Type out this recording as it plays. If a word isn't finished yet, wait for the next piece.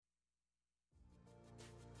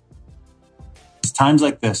times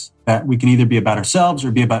like this that we can either be about ourselves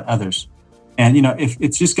or be about others. And, if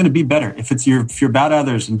it's just going to be better, if you're about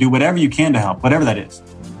others and do whatever you can to help, whatever that is.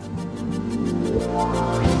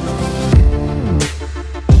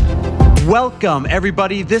 Welcome,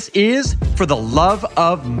 everybody. This is For the Love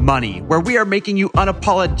of Money, where we are making you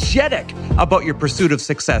unapologetic about your pursuit of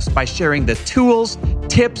success by sharing the tools,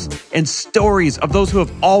 tips, and stories of those who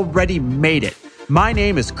have already made it. My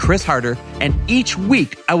name is Chris Harder, and each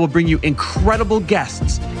week I will bring you incredible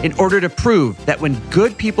guests in order to prove that when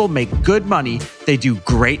good people make good money, they do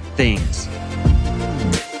great things.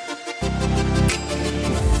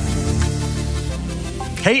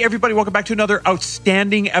 Hey, everybody, welcome back to another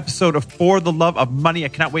outstanding episode of For the Love of Money. I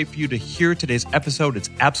cannot wait for you to hear today's episode. It's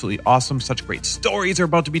absolutely awesome. Such great stories are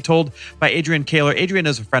about to be told by Adrian Koehler. Adrian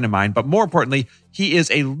is a friend of mine, but more importantly, he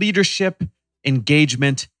is a leadership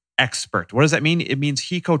engagement expert. What does that mean? It means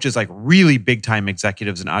he coaches like really big time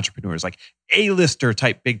executives and entrepreneurs, like A-lister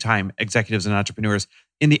type big time executives and entrepreneurs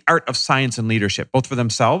in the art of science and leadership, both for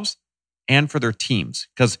themselves and for their teams.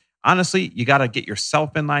 Because honestly, you got to get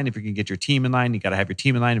yourself in line if you're going to get your team in line. You got to have your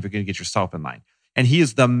team in line if you're going to get yourself in line. And he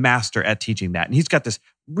is the master at teaching that. And he's got this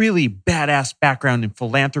really badass background in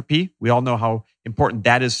philanthropy. We all know how important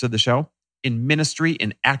that is to the show, in ministry,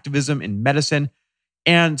 in activism, in medicine.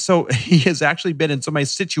 And so he has actually been in so many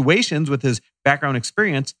situations with his background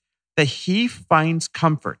experience that he finds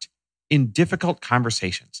comfort in difficult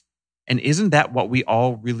conversations. And isn't that what we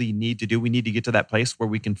all really need to do? We need to get to that place where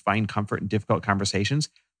we can find comfort in difficult conversations.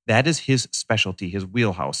 That is his specialty, his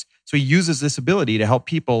wheelhouse. So he uses this ability to help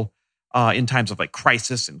people in times of like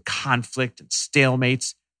crisis and conflict and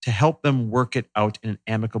stalemates to help them work it out in an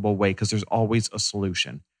amicable way because there's always a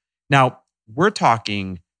solution. Now, we're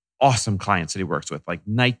talking awesome clients that he works with, like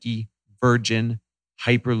Nike, Virgin,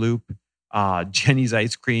 Hyperloop, Jenny's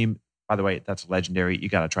Ice Cream. By the way, that's legendary. You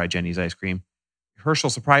got to try Jenny's Ice Cream.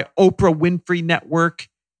 Herschel Supply, Oprah Winfrey Network,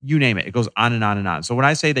 you name it. It goes on and on and on. So when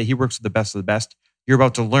I say that he works with the best of the best, you're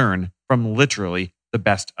about to learn from literally the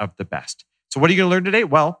best of the best. So what are you going to learn today?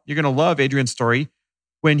 Well, you're going to love Adrian's story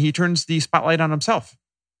when he turns the spotlight on himself.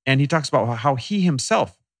 And he talks about how he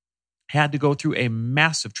himself had to go through a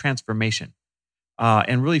massive transformation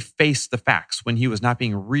and really face the facts when he was not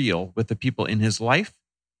being real with the people in his life.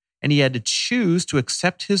 And he had to choose to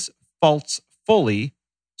accept his faults fully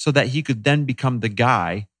so that he could then become the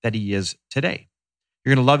guy that he is today.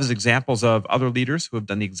 You're going to love his examples of other leaders who have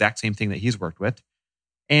done the exact same thing that he's worked with.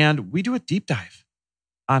 And we do a deep dive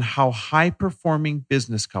on how high-performing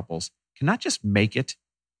business couples can not just make it,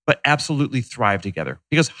 but absolutely thrive together.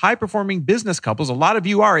 Because high-performing business couples, a lot of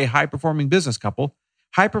you are a high-performing business couple,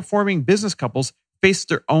 high-performing business couples face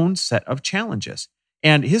their own set of challenges.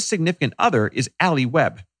 And his significant other is Ali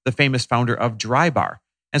Webb, the famous founder of Drybar.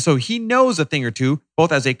 And so he knows a thing or two,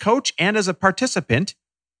 both as a coach and as a participant,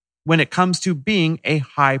 when it comes to being a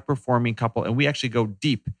high-performing couple. And we actually go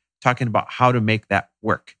deep talking about how to make that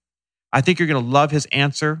work. I think you're going to love his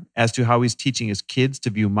answer as to how he's teaching his kids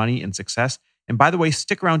to view money and success. And by the way,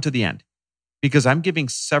 stick around to the end because I'm giving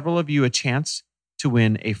several of you a chance to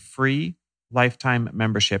win a free lifetime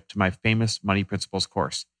membership to my famous Money Principles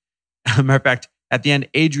course. Matter of fact, at the end,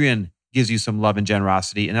 Adrian gives you some love and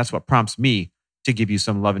generosity, and that's what prompts me to give you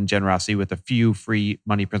some love and generosity with a few free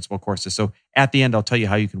Money Principle courses. So at the end, I'll tell you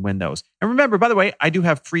how you can win those. And remember, by the way, I do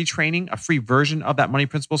have free training, a free version of that Money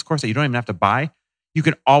Principles course that you don't even have to buy. You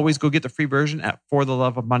can always go get the free version at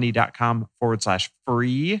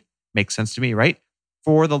fortheloveofmoney.com/free. Makes sense to me, right?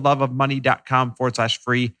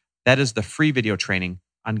 fortheloveofmoney.com/free. That is the free video training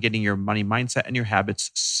on getting your money mindset and your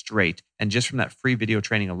habits straight. And just from that free video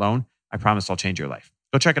training alone, I promise I'll change your life.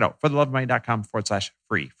 Go check it out.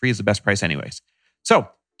 fortheloveofmoney.com/free. Free is the best price anyways. So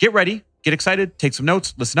get ready, get excited, take some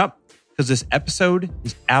notes, listen up, because this episode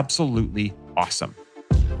is absolutely awesome.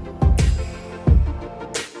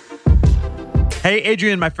 Hey,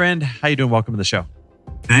 Adrian, my friend. How you doing? Welcome to the show.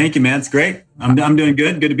 Thank you, man. It's great. I'm doing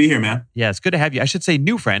good. Good to be here, man. Yeah, it's good to have you. I should say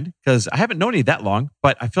new friend because I haven't known you that long,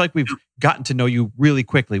 but I feel like we've gotten to know you really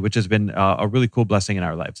quickly, which has been a really cool blessing in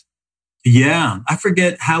our lives. Yeah. I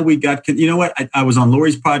forget how we got, you know what? I was on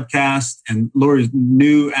Lori's podcast and Lori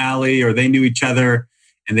knew Ali or they knew each other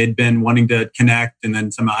and they'd been wanting to connect. And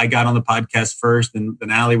then somehow I got on the podcast first and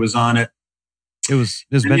then Ali was on it. It was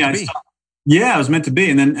meant to be. Yeah, it was meant to be.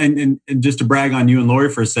 And then, and just to brag on you and Lori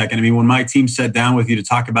for a second, I mean, when my team sat down with you to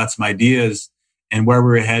talk about some ideas and where we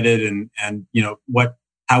were headed and you know,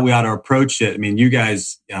 how we ought to approach it. I mean, you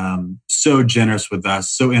guys, so generous with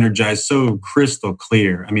us, so energized, so crystal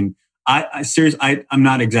clear. I mean, I seriously, I'm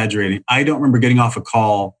not exaggerating. I don't remember getting off a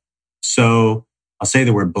call so I'll say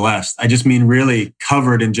the word blessed. I just mean really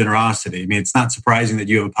covered in generosity. I mean, it's not surprising that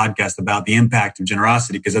you have a podcast about the impact of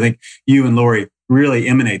generosity, because I think you and Lori really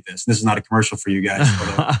emanate this. This is not a commercial for you guys.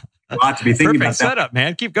 A lot to be thinking Perfect about. That setup,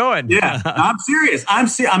 man. Keep going. Yeah, I'm serious.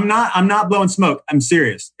 I'm not blowing smoke. I'm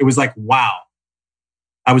serious. It was like, wow.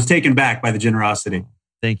 I was taken back by the generosity.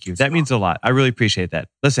 Thank you. That means a lot. I really appreciate that.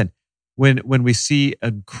 Listen, when we see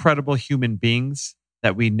incredible human beings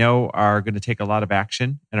that we know are going to take a lot of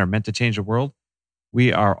action and are meant to change the world,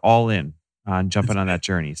 we are all in on jumping on that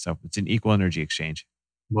journey. So it's an equal energy exchange.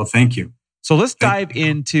 Well, thank you. So let's dive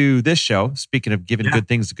into this show. Speaking of giving good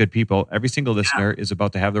things to good people, every single listener is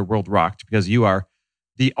about to have their world rocked, because you are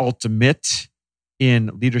the ultimate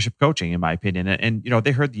in leadership coaching, in my opinion. And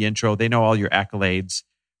they heard the intro. They know all your accolades.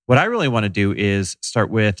 What I really want to do is start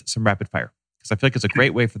with some rapid fire, because I feel like it's a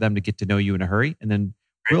great way for them to get to know you in a hurry. And then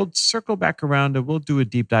we'll circle back around and we'll do a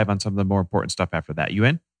deep dive on some of the more important stuff after that. You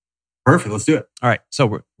in? Perfect. Let's do it. All right. So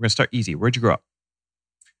we're going to start easy. Where'd you grow up?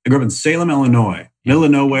 I grew up in Salem, Illinois. Middle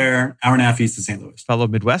of nowhere, hour and a half east of St. Louis. Fellow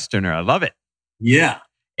Midwesterner. I love it. Yeah.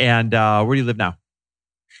 And where do you live now?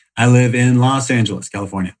 I live in Los Angeles,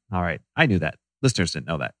 California. All right. I knew that. Listeners didn't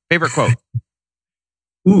know that. Favorite quote?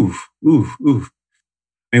 Ooh.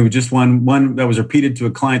 Maybe just one that was repeated to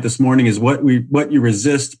a client this morning is what you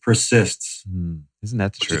resist persists. Isn't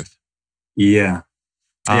that the truth? Yeah.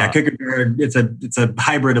 Kierkegaard. It's a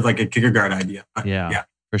hybrid of like a Kierkegaard idea. Yeah,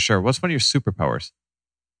 for sure. What's one of your superpowers?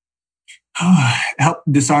 Help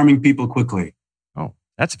disarming people quickly. Oh,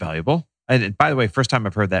 that's valuable. And by the way, first time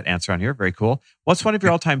I've heard that answer on here. Very cool. What's one of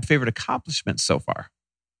your all-time favorite accomplishments so far?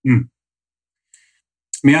 I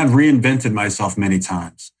mean, I've reinvented myself many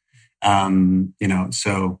times. I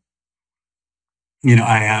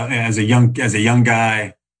have, as a young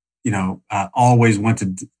guy, always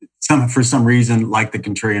wanted for some reason, like the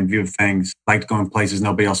contrarian view of things, liked going places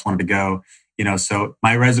nobody else wanted to go. So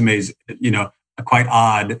my resume is, quite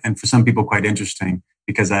odd, and for some people quite interesting,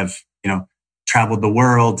 because I've, traveled the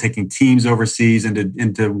world, taking teams overseas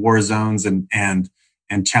into war zones and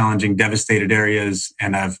challenging devastated areas.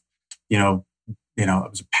 And I've, I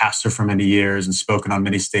was a pastor for many years and spoken on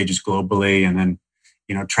many stages globally, and then,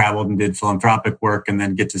 traveled and did philanthropic work, and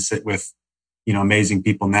then get to sit with, amazing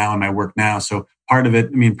people now in my work now. So part of it,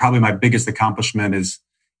 I mean, probably my biggest accomplishment is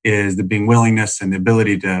the being willingness and the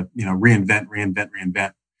ability to, reinvent.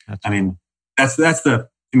 That's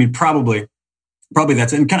cool. Probably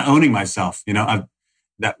that's, and kind of owning myself,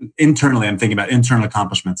 that internally, I'm thinking about internal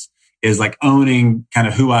accomplishments, is like owning kind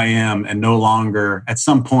of who I am, and no longer at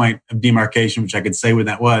some point of demarcation, which I could say when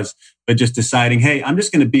that was, but just deciding, hey, I'm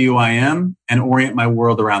just going to be who I am and orient my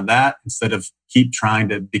world around that, instead of keep trying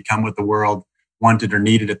to become what the world wanted or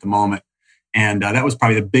needed at the moment. And that was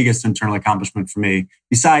probably the biggest internal accomplishment for me.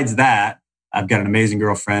 Besides that, I've got an amazing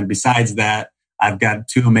girlfriend. Besides that, I've got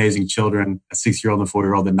two amazing children, a 6-year-old and a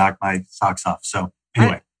 4-year-old, that knock my socks off. So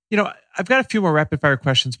anyway. I've got a few more rapid fire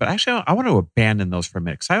questions, but actually I want to abandon those for a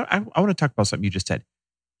minute, because I want to talk about something you just said.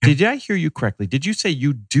 Did I hear you correctly? Did you say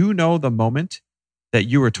you do know the moment that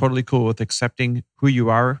you were totally cool with accepting who you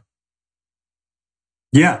are?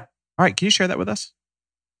 Yeah. All right. Can you share that with us?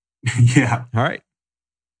 Yeah. All right.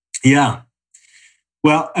 Yeah.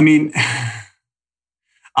 Well, I mean,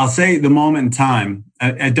 I'll say the moment in time.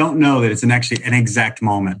 I don't know that it's actually an exact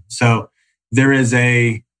moment. So there was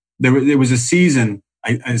a season,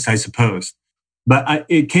 I suppose, but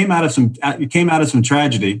it came out of some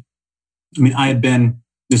tragedy. I mean, I had been.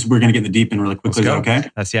 We're going to get in the deep end really quickly. Is that okay?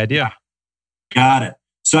 That's the idea. Got it.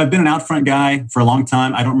 So I've been an out front guy for a long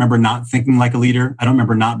time. I don't remember not thinking like a leader. I don't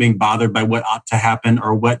remember not being bothered by what ought to happen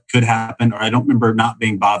or what could happen, or I don't remember not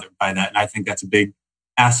being bothered by that. And I think that's a big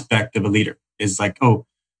aspect of a leader, is like, oh,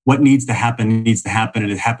 what needs to happen, and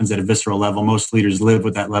it happens at a visceral level. Most leaders live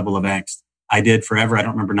with that level of angst. I did forever. I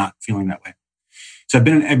don't remember not feeling that way. So I've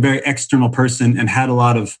been a very external person and had a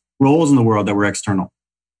lot of roles in the world that were external,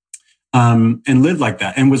 and lived like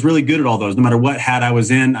that, and was really good at all those. No matter what hat I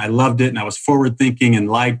was in, I loved it, and I was forward thinking and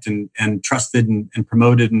liked and trusted and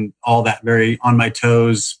promoted and all that, very on my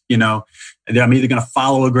toes. I'm either going to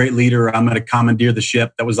follow a great leader or I'm going to commandeer the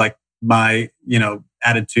ship. That was like my,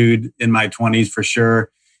 attitude in my 20s for sure.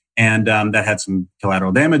 And that had some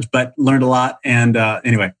collateral damage, but learned a lot. And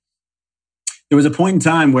anyway, there was a point in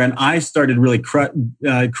time when I started really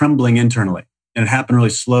crumbling internally, and it happened really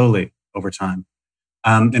slowly over time.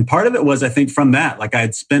 And part of it was, I think, from that, like I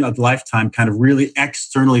had spent a lifetime kind of really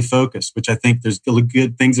externally focused, which I think there's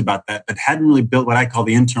good things about that, but hadn't really built what I call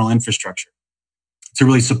the internal infrastructure to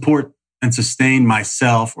really support and sustain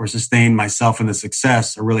myself, or sustain myself in the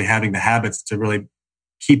success, or really having the habits to really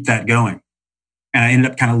keep that going. And I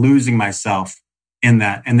ended up kind of losing myself in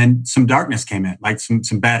that. And then some darkness came in, like some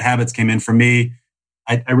bad habits came in for me.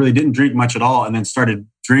 I really didn't drink much at all, and then started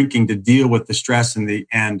drinking to deal with the stress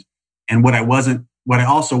and what I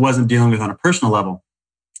also wasn't dealing with on a personal level.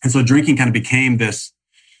 And so drinking kind of became this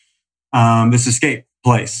escape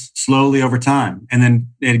place slowly over time. And then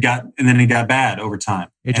it got bad over time.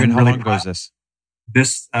 Adrian, how long ago is this?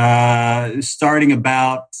 This starting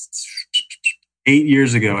about 8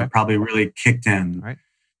 years ago, Okay. it probably really kicked in.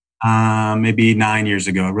 Right. Maybe 9 years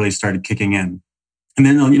ago, it really started kicking in. And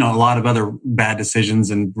then, a lot of other bad decisions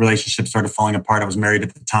and relationships started falling apart. I was married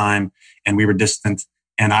at the time and we were distant.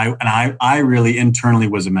 And I really internally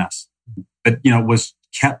was a mess, but, was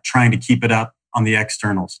kept trying to keep it up on the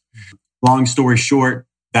externals. Long story short,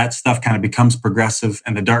 that stuff kind of becomes progressive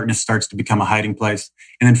and the darkness starts to become a hiding place.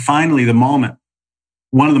 And then finally,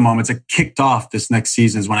 one of the moments that kicked off this next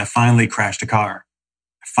season is when I finally crashed a car.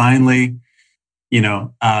 I finally,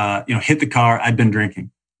 hit the car. I'd been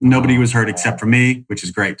drinking. Nobody was hurt except for me, which is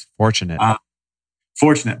great. Fortunate.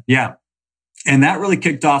 Fortunate. Yeah. And that really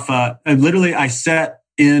kicked off. Literally, I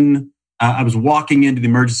I was walking into the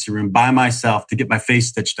emergency room by myself to get my face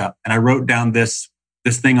stitched up. And I wrote down this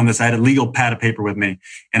thing on this. I had a legal pad of paper with me.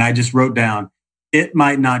 And I just wrote down, it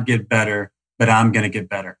might not get better, but I'm going to get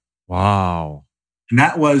better. Wow. And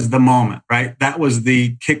that was the moment, right? That was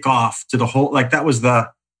the kickoff to the whole,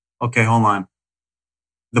 okay, hold on.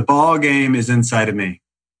 The ball game is inside of me.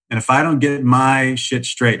 And if I don't get my shit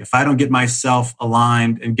straight, if I don't get myself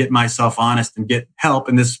aligned and get myself honest and get help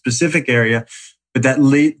in this specific area, but that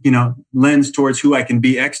lends towards who I can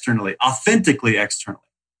be externally, authentically externally.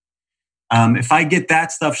 If I get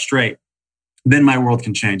that stuff straight, then my world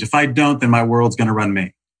can change. If I don't, then my world's going to run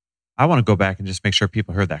me. I want to go back and just make sure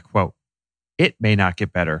people heard that quote. It may not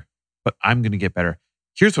get better, but I'm going to get better.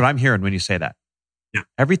 Here's what I'm hearing when you say that. Yeah.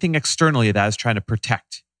 Everything externally that is trying to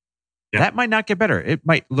protect. Yeah. That might not get better. It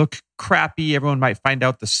might look crappy. Everyone might find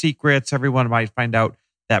out the secrets. Everyone might find out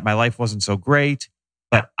that my life wasn't so great,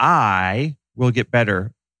 but I will get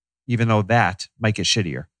better, even though that might get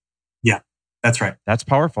shittier. Yeah, that's right. That's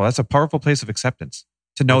powerful. That's a powerful place of acceptance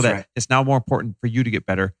to know that it's now more important for you to get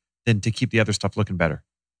better than to keep the other stuff looking better.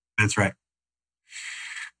 That's right.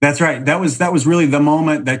 That's right. That was really the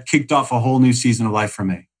moment that kicked off a whole new season of life for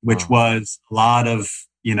me, which was a lot of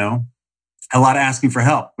asking for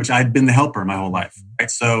help, which I'd been the helper my whole life. Right?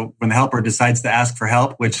 So when the helper decides to ask for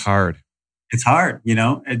help, which it's hard,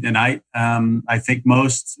 and I think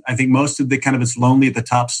most of the kind of it's lonely at the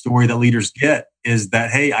top story that leaders get is that,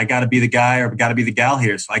 hey, I got to be the guy or got to be the gal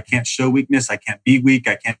here. So I can't show weakness. I can't be weak.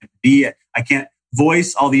 I can't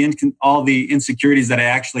voice all the insecurities that I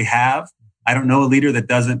actually have. I don't know a leader that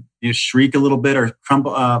doesn't shriek a little bit or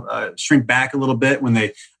shrink back a little bit when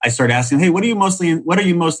I start asking, hey, what are you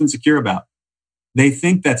most insecure about? They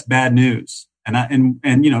think that's bad news.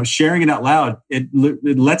 And sharing it out loud, it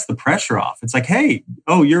lets the pressure off. It's like, hey,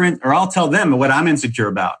 you're in, or I'll tell them what I'm insecure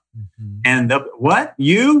about. Mm-hmm. And what?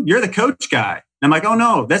 You're the coach guy. And I'm like, oh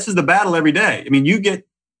no, this is the battle every day. I mean,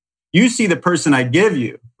 you see the person I give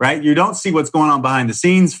you, right? You don't see what's going on behind the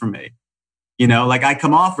scenes for me. I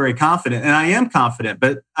come off very confident, and I am confident,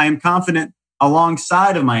 but I am confident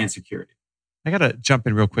alongside of my insecurity. I got to jump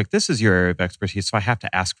in real quick. This is your area of expertise, so I have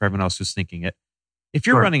to ask for everyone else who's thinking it. If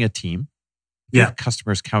you're running a team, if you have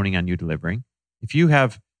customers counting on you delivering, if you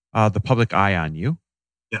have the public eye on you,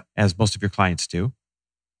 as most of your clients do,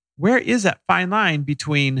 where is that fine line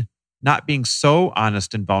between not being so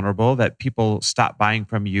honest and vulnerable that people stop buying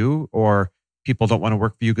from you, or people don't want to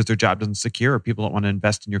work for you because their job doesn't secure, or people don't want to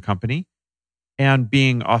invest in your company, and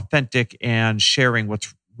being authentic and sharing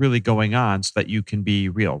what's really going on so that you can be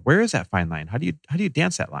real? Where is that fine line? How do you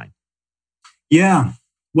dance that line? Yeah.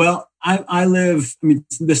 Well,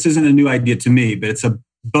 this isn't a new idea to me, but it's a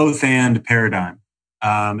both and paradigm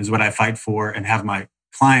is what I fight for and have my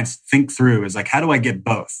clients think through is like, how do I get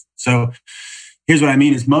both? So here's what I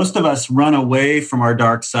mean is most of us run away from our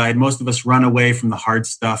dark side. Most of us run away from the hard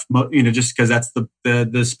stuff, just because that's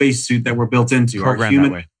the spacesuit that we're built into. Program our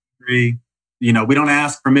human that way. We don't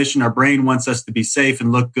ask permission. Our brain wants us to be safe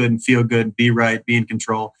and look good and feel good, be right, be in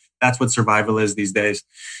control. That's what survival is these days.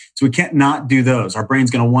 So we can't not do those. Our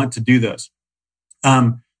brain's going to want to do those.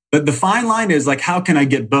 But the fine line is like, how can I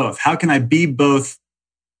get both? How can I be both?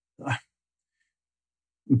 I'm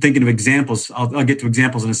thinking of examples. I'll get to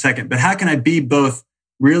examples in a second. But how can I be both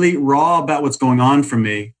really raw about what's going on for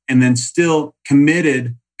me and then still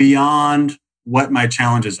committed beyond what my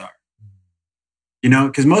challenges are?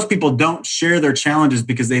 Because most people don't share their challenges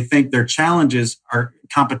because they think their challenges are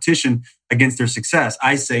competition against their success.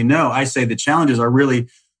 I say no. I say the challenges are really,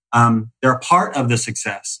 they're a part of the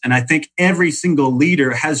success. And I think every single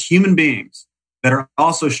leader has human beings that are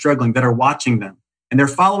also struggling, that are watching them. And they're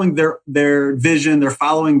following their vision, they're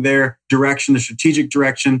following their direction, their strategic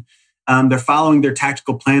direction, they're following their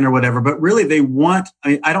tactical plan or whatever. But really they want,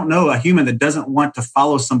 I don't know a human that doesn't want to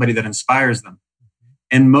follow somebody that inspires them.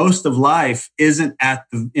 And most of life isn't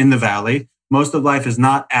in the valley. Most of life is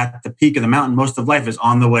not at the peak of the mountain. Most of life is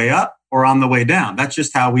on the way up or on the way down. That's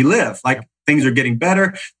just how we live. Like things are getting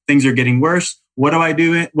better, things are getting worse. What do I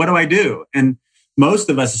do? What do I do? And most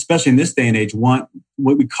of us, especially in this day and age, want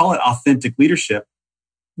what we call it authentic leadership,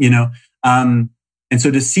 And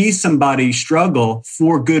so to see somebody struggle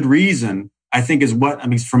for good reason, I think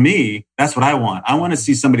for me, that's what I want. I want to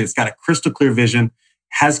see somebody that's got a crystal clear vision,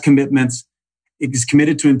 has commitments, is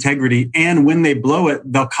committed to integrity. And when they blow it,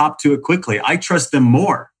 they'll cop to it quickly. I trust them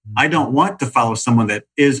more. I don't want to follow someone that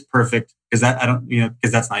is perfect because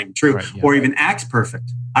that's not even true, right, or even acts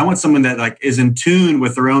perfect. I want someone that is in tune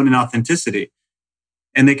with their own inauthenticity.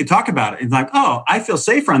 And they could talk about it. It's like, oh, I feel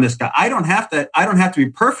safer on this guy. I don't have to be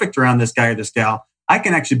perfect around this guy or this gal. I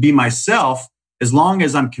can actually be myself as long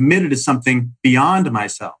as I'm committed to something beyond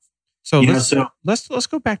myself. So let's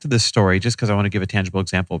go back to this story just because I want to give a tangible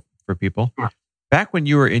example for people. Sure. Back when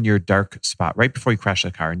you were in your dark spot, right before you crashed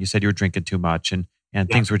the car, and you said you were drinking too much and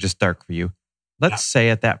things were just dark for you. Let's say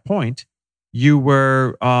at that point, you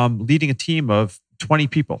were leading a team of 20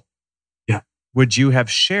 people. Yeah. Would you have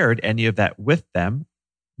shared any of that with them,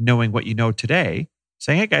 knowing what you know today,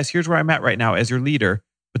 saying, hey guys, here's where I'm at right now as your leader,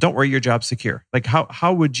 but don't worry, your job's secure? Like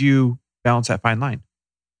how would you balance that fine line?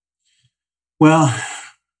 Well,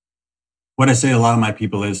 what I say to a lot of my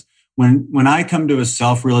people is when I come to a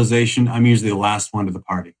self-realization, I'm usually the last one to the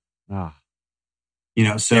party. So they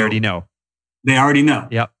already know. They already know.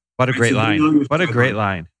 Yep. What a great line. What a great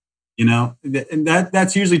line. And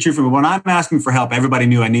that's usually true for me. When I'm asking for help, everybody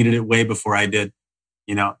knew I needed it way before I did.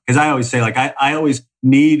 Because I always say, I always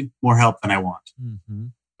need more help than I want. Mm-hmm.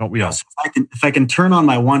 Don't we all? So if I can turn on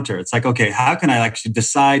my wanter, it's like, okay, how can I actually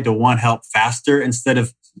decide to want help faster instead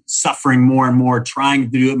of suffering more and more, trying to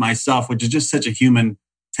do it myself, which is just such a human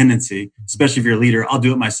tendency, especially if you're a leader. I'll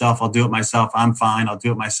do it myself. I'm fine. I'll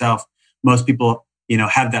do it myself. Most people,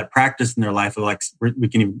 have that practice in their life of we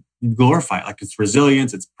can even glorify it. Like it's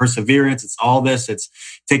resilience, it's perseverance, it's all this, it's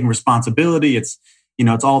taking responsibility. It's,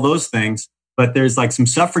 it's all those things. But there's some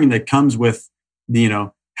suffering that comes with,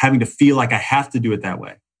 having to feel like I have to do it that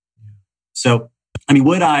way. So,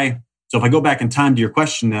 if I go back in time to your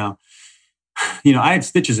question now, I had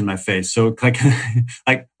stitches in my face. So like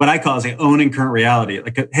what I call is owning current reality.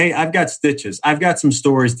 Hey, I've got stitches. I've got some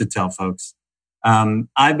stories to tell folks.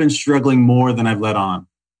 I've been struggling more than I've let on.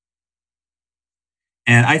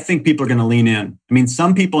 And I think people are going to lean in.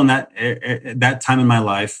 Some people in that time in my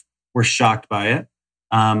life were shocked by it.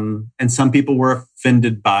 And some people were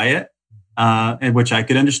offended by it, and which I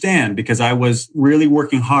could understand because I was really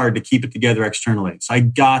working hard to keep it together externally. So I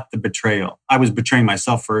got the betrayal. I was betraying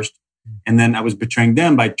myself first, and then I was betraying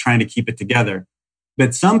them by trying to keep it together.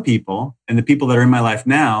 But some people, and the people that are in my life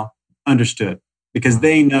now, understood because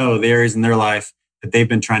they know the areas in their life that they've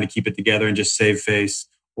been trying to keep it together and just save face,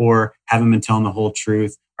 or haven't been telling the whole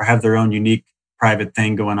truth, or have their own unique private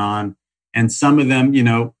thing going on. And some of them,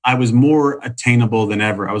 I was more attainable than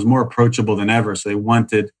ever. I was more approachable than ever. So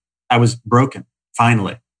I was broken.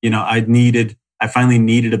 Finally, I finally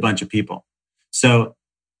needed a bunch of people. So,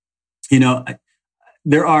 you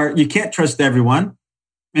can't trust everyone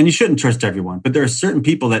and you shouldn't trust everyone, but there are certain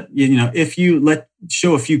people that, if you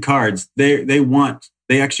show a few cards, they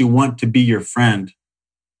actually want to be your friend.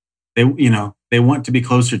 They want to be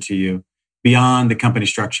closer to you beyond the company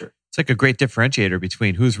structure. It's like a great differentiator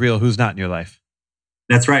between who's real, who's not in your life.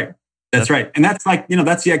 That's right. That's right. And that's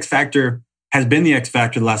that's the X factor, has been the X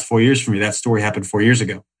factor the last 4 years for me. That story happened 4 years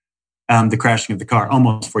ago. The crashing of the car,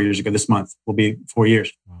 almost 4 years ago. This month will be 4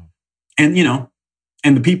 years. Wow. And,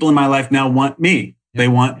 and the people in my life now want me. They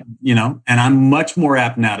want, and I'm much more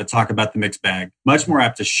apt now to talk about the mixed bag, much more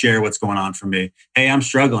apt to share what's going on for me. Hey, I'm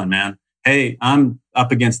struggling, man. Hey, I'm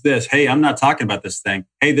up against this. Hey, I'm not talking about this thing.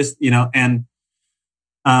 Hey, this, and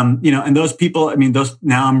those people,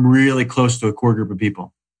 now I'm really close to a core group of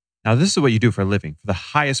people. Now, this is what you do for a living, for the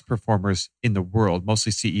highest performers in the world,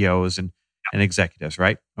 mostly CEOs and executives,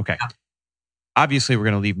 right? Okay. Yeah. Obviously, we're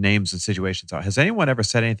going to leave names and situations out. Has anyone ever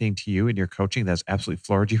said anything to you in your coaching that's absolutely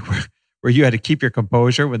floored you, where you had to keep your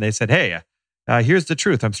composure when they said, hey, here's the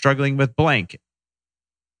truth, I'm struggling with blank?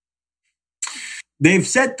 They've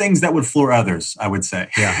said things that would floor others, I would say.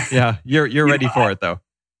 Yeah. You're ready for it, though.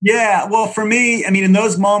 Yeah. Well, for me, in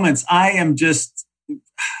those moments, I am just,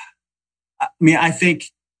 I think,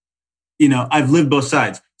 I've lived both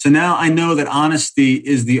sides. So now I know that honesty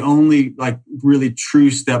is the only really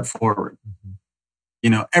true step forward.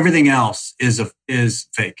 everything else is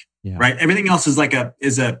fake, Yeah. right? Everything else is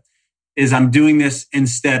is I'm doing this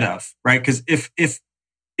instead of, right? Because if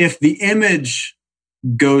the image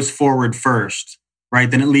goes forward first, right,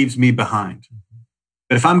 then it leaves me behind.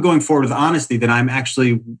 But if I'm going forward with honesty, then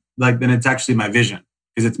then it's actually my vision,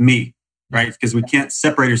 because it's me, right? Because we can't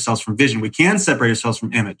separate ourselves from vision. We can separate ourselves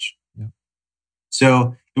from image. Yeah.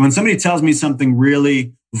 So when somebody tells me something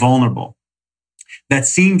really vulnerable, that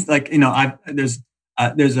seems like, there's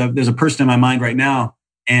a person in my mind right now,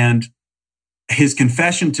 and his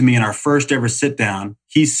confession to me in our first ever sit down,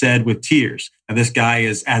 he said with tears. Now, this guy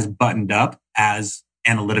is as buttoned up, as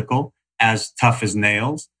analytical, as tough as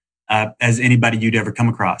nails, as anybody you'd ever come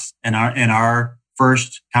across. In our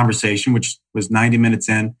first conversation, which was 90 minutes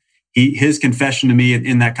in, his confession to me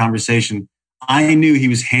in that conversation, I knew he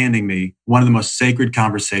was handing me one of the most sacred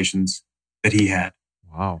conversations that he had.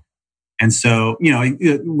 Wow. And so,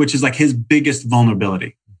 which is like his biggest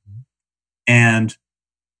vulnerability. And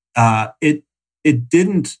it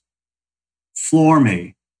didn't floor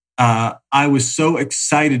me. I was so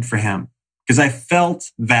excited for him because I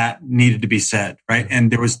felt that needed to be said, right?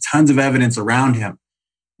 And there was tons of evidence around him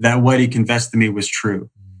that what he confessed to me was true.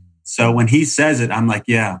 So when he says it, I'm like,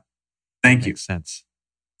 yeah, thank you. Makes sense.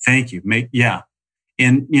 Thank you. Yeah.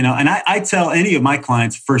 And, and I tell any of my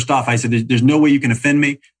clients, first off, I said, there's no way you can offend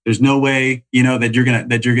me. There's no way,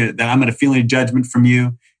 that I'm going to feel any judgment from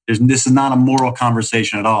you. This is not a moral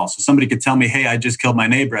conversation at all. So somebody could tell me, hey, I just killed my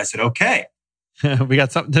neighbor. I said, okay. We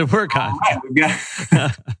got something to work on. All right, we've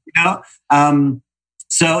got,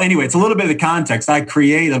 so anyway, it's a little bit of the context. I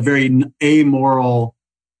create a very amoral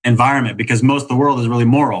environment because most of the world is really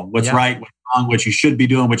moral. What's right, what's wrong, what you should be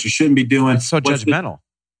doing, what you shouldn't be doing. It's so judgmental.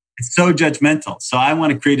 It's so judgmental. So I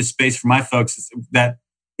want to create a space for my folks that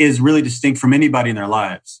is really distinct from anybody in their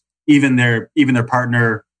lives, even their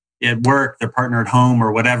partner at work, their partner at home,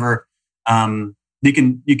 or whatever. You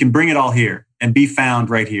can bring it all here and be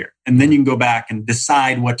found right here, and then you can go back and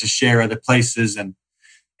decide what to share other places and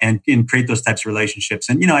create those types of relationships.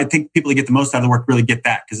 And I think people that get the most out of the work really get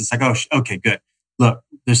that, because it's like, oh, okay, good. Look,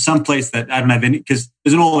 there's some place that I don't have any, because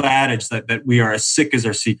there's an old adage that we are as sick as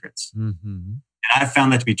our secrets. And I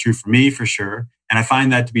found that to be true for me, for sure. And I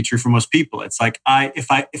find that to be true for most people. It's like,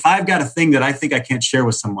 if I've got a thing that I think I can't share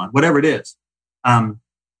with someone, whatever it is, then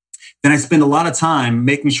I spend a lot of time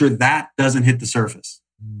making sure that doesn't hit the surface.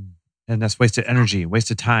 And that's wasted energy,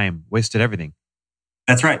 wasted time, wasted everything.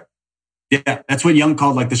 That's right. Yeah. That's what Jung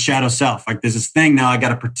called like the shadow self. Like there's this thing now I got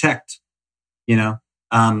to protect,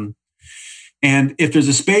 and if there's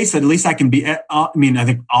a space that at least I can be, I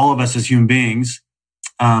think all of us as human beings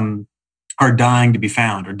are dying to be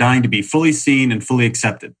found, or dying to be fully seen and fully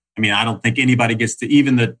accepted. I mean, I don't think anybody gets to,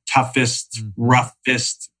 even the toughest,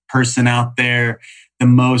 roughest person out there, the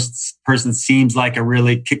most person seems like a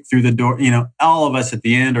really kick through the door. All of us at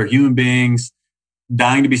the end are human beings,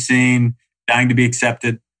 dying to be seen, dying to be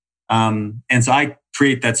accepted. And so I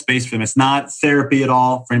create that space for them. It's not therapy at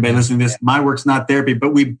all for anybody listening to this. My work's not therapy,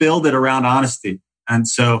 but we build it around honesty. And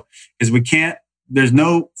so, because there's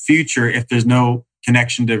no future if there's no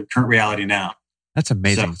connection to current reality now. That's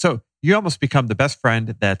amazing. So you almost become the best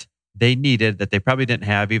friend that they needed, that they probably didn't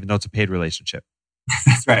have, even though it's a paid relationship.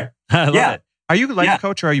 That's right. I love it. Are you a life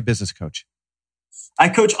coach or are you a business coach? I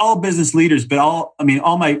coach all business leaders, but all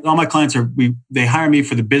my clients they hire me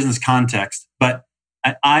for the business context, but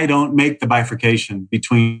I don't make the bifurcation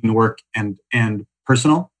between work and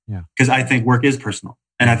personal, because I think work is personal,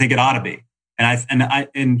 and I think it ought to be.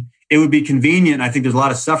 And it would be convenient. I think there's a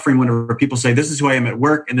lot of suffering whenever people say, this is who I am at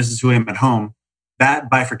work and this is who I am at home. That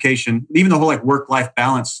bifurcation, even the whole like work-life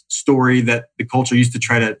balance story that the culture used to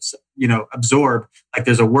try to, absorb, like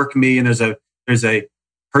there's a work me and there's a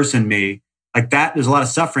person me, like that. There's a lot of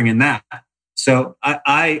suffering in that. So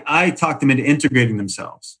I talk them into integrating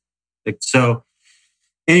themselves.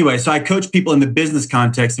 Anyway, so I coach people in the business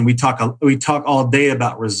context, and we talk all day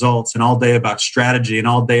about results, and all day about strategy, and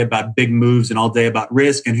all day about big moves, and all day about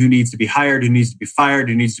risk, and who needs to be hired, who needs to be fired,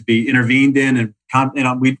 who needs to be intervened in, and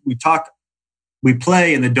we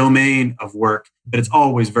play in the domain of work, but it's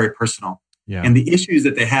always very personal. Yeah. And the issues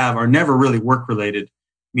that they have are never really work related.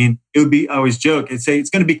 I mean, I always joke and say it's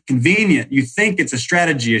going to be convenient. You think it's a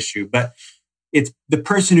strategy issue, but it's the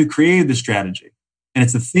person who created the strategy. And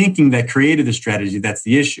it's the thinking that created the strategy that's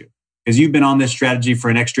the issue. Because you've been on this strategy for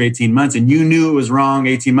an extra 18 months and you knew it was wrong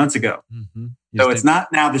 18 months ago. So it's not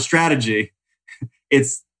now the strategy.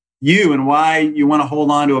 It's you and why you want to hold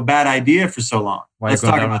on to a bad idea for so long. Why you're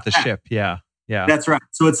going down with the ship. Yeah. That's right.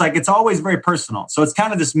 So it's like, it's always very personal. So it's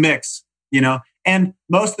kind of this mix, and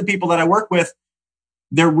most of the people that I work with,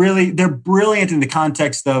 they're brilliant in the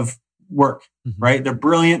context of work. right? They're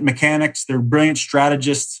brilliant mechanics. They're brilliant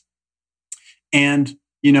strategists. And,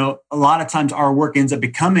 a lot of times our work ends up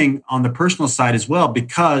becoming on the personal side as well,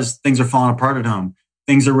 because things are falling apart at home.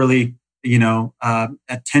 Things are really,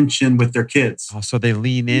 at tension with their kids. Oh, so they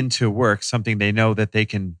lean into work, something they know that they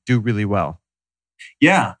can do really well.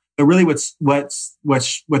 Yeah. But really what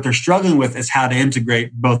they're struggling with is how to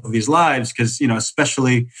integrate both of these lives. Because,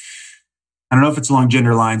 especially, I don't know if it's along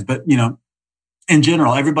gender lines, but, in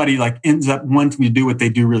general, everybody ends up wanting to do what they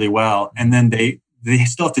do really well. And then they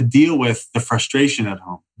still have to deal with the frustration at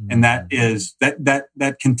home. And that is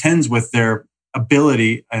that contends with their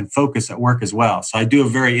ability and focus at work as well. So I do a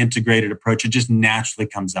very integrated approach. It just naturally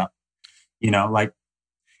comes up,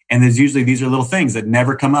 and there's usually, these are little things that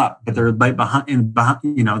never come up, but they're behind,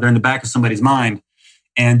 they're in the back of somebody's mind.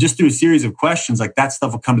 And just through a series of questions, that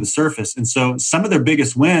stuff will come to the surface. And so some of their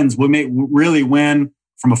biggest wins will really win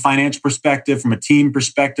from a financial perspective, from a team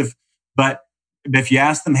perspective. But if you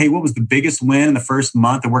ask them, hey, what was the biggest win in the first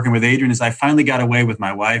month of working with Adrian? Is I finally got away with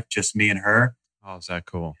my wife, just me and her. Oh, is that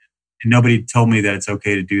cool? And nobody told me that it's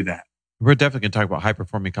okay to do that. We're definitely going to talk about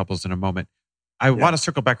high-performing couples in a moment. I want to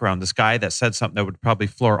circle back around this guy that said something that would probably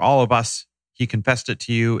floor all of us. He confessed it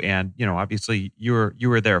to you, and obviously you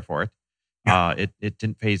were there for it. Yeah. It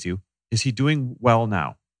didn't faze you. Is he doing well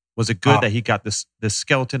now? Was it good that he got this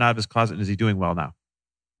skeleton out of his closet, and is he doing well now?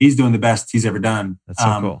 He's doing the best he's ever done. That's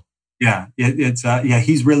so cool. Yeah,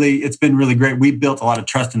 it's been really great. We built a lot of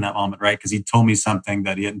trust in that moment, right? Because he told me something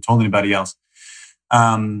that he hadn't told anybody else.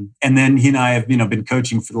 And then he and I have, been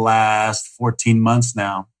coaching for the last 14 months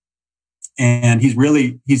now. And he has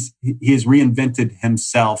reinvented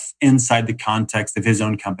himself inside the context of his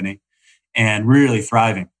own company and really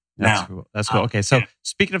thriving. That's cool. That's cool. Okay. So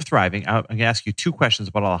speaking of thriving, I'm going to ask you two questions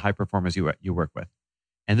about all the high performers you work with.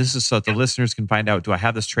 And this is so that the listeners can find out, do I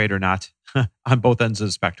have this trait or not on both ends of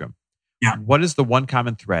the spectrum? Yeah. What is the one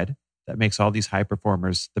common thread that makes all these high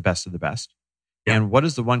performers the best of the best? Yeah. And what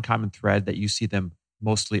is the one common thread that you see them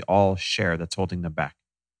mostly all share that's holding them back?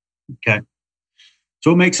 Okay.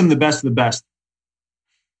 So what makes them the best of the best?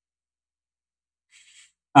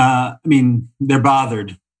 They're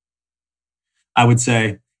bothered, I would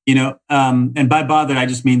say, and by bothered, I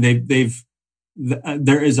just mean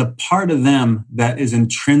there is a part of them that is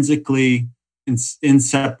intrinsically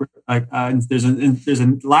inseparable. There's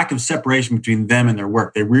a lack of separation between them and their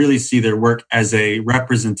work. They really see their work as a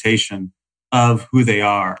representation of who they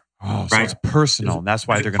are. Oh, so it's personal, and that's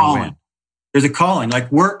why they're going to win. There's a calling,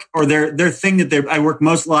 like work, or their thing that I work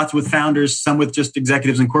lots with founders, some with just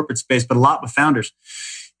executives in corporate space, but a lot with founders.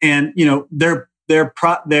 And their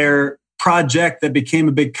project that became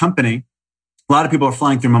a big company, a lot of people are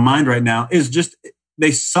flying through my mind right now, is just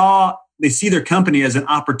they see their company as an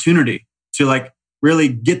opportunity to really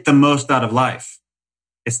get the most out of life.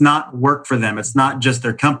 It's not work for them. It's not just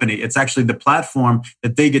their company. It's actually the platform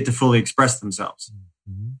that they get to fully express themselves.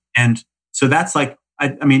 Mm-hmm. And so that's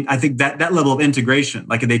I think that level of integration,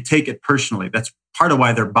 they take it personally. That's part of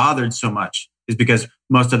why they're bothered so much, is because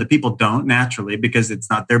most other people don't naturally, because it's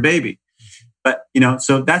not their baby. But,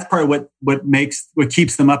 so that's part of what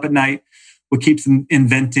keeps them up at night, what keeps them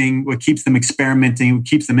inventing, what keeps them experimenting, what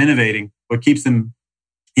keeps them innovating, what keeps them,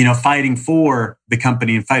 fighting for the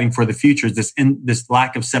company and fighting for the future, is this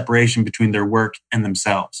lack of separation between their work and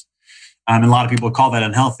themselves. And a lot of people call that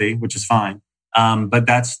unhealthy, which is fine. But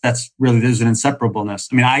that's really, there's an inseparableness.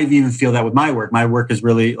 I even feel that with my work. My work is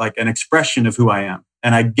really like an expression of who I am.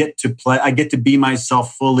 And I get to be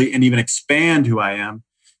myself fully and even expand who I am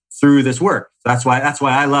through this work. That's why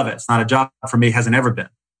I love it. It's not a job for me, hasn't ever been.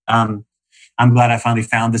 I'm glad I finally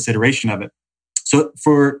found this iteration of it. So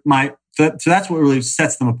that's what really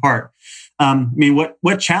sets them apart.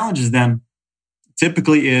 What challenges them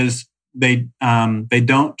typically is they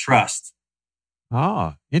don't trust.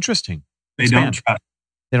 Oh, interesting. They don't trust.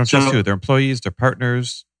 They don't trust who? Their employees, their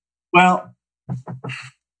partners? Well,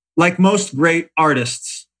 like most great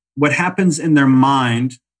artists, what happens in their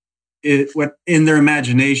mind, what in their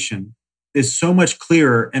imagination, is so much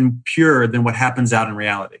clearer and purer than what happens out in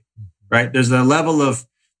reality. Right? There's a level of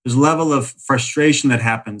frustration that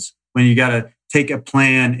happens when you got to take a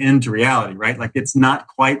plan into reality. Right? Like this is not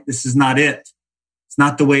it. It's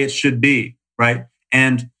not the way it should be. Right?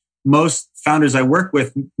 And most founders I work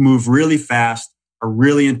with move really fast, are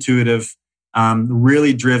really intuitive,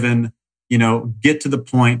 really driven, get to the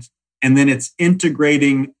point. And then it's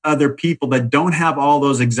integrating other people that don't have all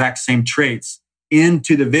those exact same traits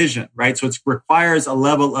into the vision, right? So it requires a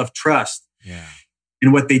level of trust. Yeah.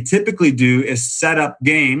 And what they typically do is set up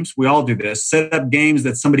games. We all do this, set up games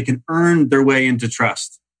that somebody can earn their way into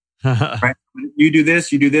trust. right? You do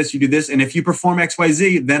this, you do this, you do this. And if you perform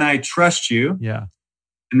XYZ, then I trust you. Yeah.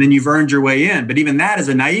 And then you've earned your way in. But even that is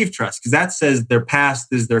a naive trust because that says their past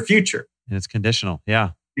is their future. And it's conditional.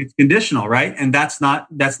 Yeah. It's conditional, right? And that's not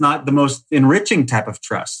the most enriching type of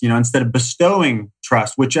trust. Instead of bestowing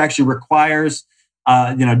trust, which actually requires,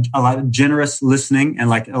 a lot of generous listening and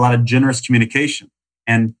like a lot of generous communication.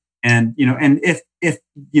 And if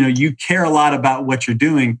you care a lot about what you're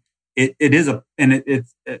doing, it is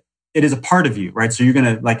a part of you, right? So you're going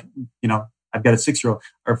to I've got a 6-year-old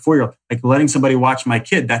or a 4-year-old, like letting somebody watch my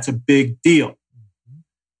kid. That's a big deal.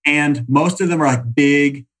 And most of them are like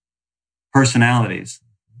big personalities.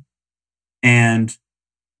 And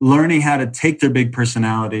learning how to take their big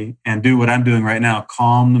personality and do what I'm doing right now,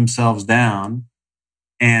 calm themselves down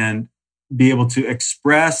and be able to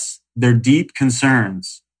express their deep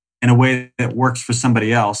concerns in a way that works for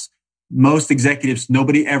somebody else. Most executives,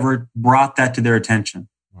 nobody ever brought that to their attention.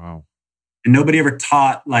 Wow. And nobody ever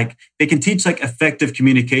taught, they can teach effective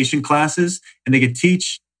communication classes and they can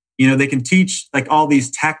teach like all these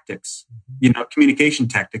tactics, communication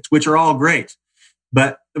tactics, which are all great.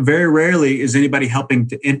 But very rarely is anybody helping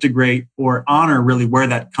to integrate or honor really where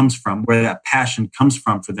that comes from, where that passion comes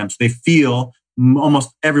from for them. So they feel,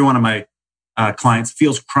 almost every one of my clients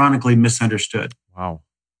feels chronically misunderstood.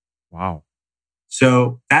 Wow.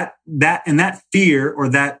 So that fear or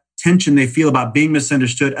that tension they feel about being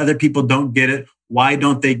misunderstood, other people don't get it. Why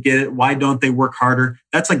don't they get it? Why don't they work harder?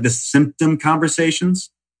 That's like the symptom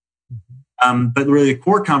conversations. But really the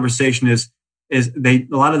core conversation is a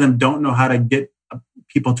lot of them don't know how to get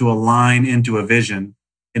people to align into a vision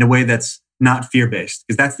in a way that's not fear-based,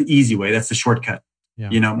 because that's the easy way. That's the shortcut.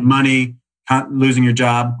 Yeah. Money, losing your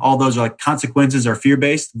job, all those are like consequences are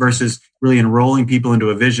fear-based versus really enrolling people into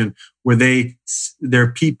a vision where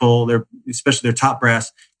their people, especially their top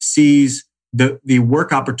brass, sees the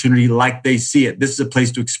work opportunity like they see it. This is a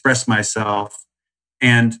place to express myself.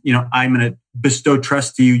 And, I'm going to bestow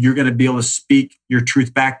trust to you. You're going to be able to speak your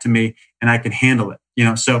truth back to me and I can handle it.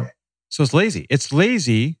 So it's lazy. It's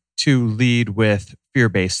lazy to lead with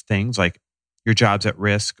fear-based things like your job's at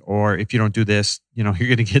risk, or if you don't do this, you're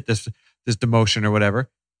going to get this demotion or whatever.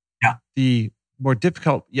 Yeah. The more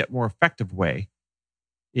difficult yet more effective way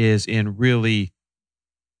is in really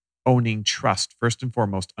owning trust, first and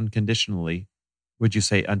foremost, unconditionally, would you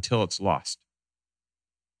say, until it's lost?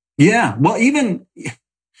 Yeah. Well, even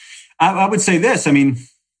I would say this. I mean,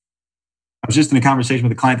 I was just in a conversation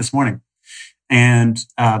with a client this morning. And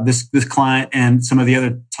this client and some of the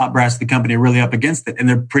other top brass of the company are really up against it. And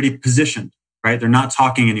they're pretty positioned, right? They're not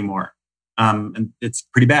talking anymore. And it's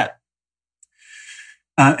pretty bad.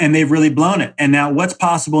 And they've really blown it. And now what's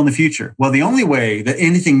possible in the future? Well, the only way that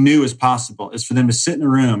anything new is possible is for them to sit in a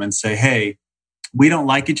room and say, hey, we don't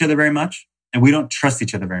like each other very much and we don't trust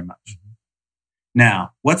each other very much. Mm-hmm.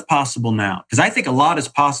 Now, what's possible now? Because I think a lot is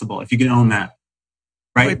possible if you can own that.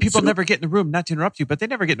 Right? Wait, people never get in the room, not to interrupt you, but they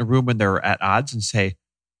never get in a room when they're at odds and say,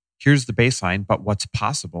 here's the baseline, but what's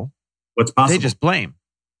possible? What's possible? They just blame.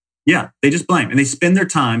 Yeah, they just blame. And they spend their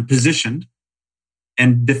time positioned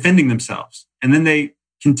and defending themselves. And then they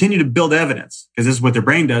continue to build evidence, because this is what their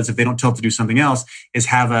brain does if they don't tell it to do something else, is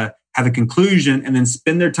have a conclusion and then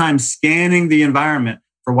spend their time scanning the environment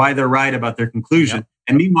for why they're right about their conclusion. Yep.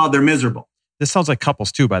 And meanwhile, they're miserable. This sounds like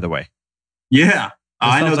couples too, by the way. Yeah.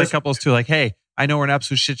 I know like couples too. Like, hey, I know we're an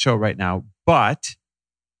absolute shit show right now, but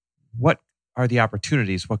what are the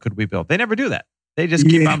opportunities? What could we build? They never do that. They just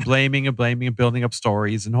keep on blaming and building up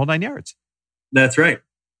stories and whole 9 yards. That's right.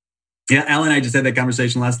 Yeah, Alan and I just had that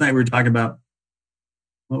conversation last night. We were talking about,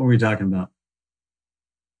 what were we talking about?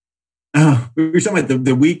 Oh, we were talking about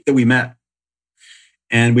the week that we met.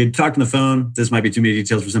 And we'd talked on the phone. This might be too many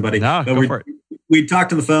details for somebody. No, go for it. We'd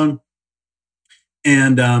talked on the phone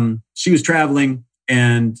and she was traveling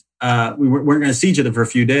and we weren't going to see each other for a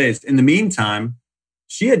few days. In the meantime,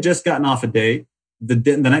 she had just gotten off a date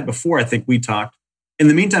the night before. I think we talked. In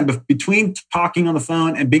the meantime, between talking on the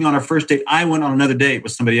phone and being on our first date, I went on another date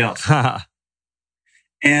with somebody else.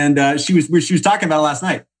 And she was talking about it last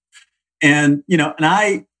night. And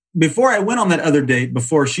before I went on that other date,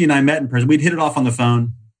 before she and I met in person, we'd hit it off on the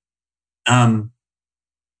phone.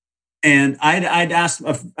 And I'd asked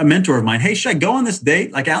a mentor of mine, hey, should I go on this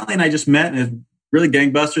date? Like Allie and I just met and it's really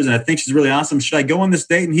gangbusters and I think she's really awesome. Should I go on this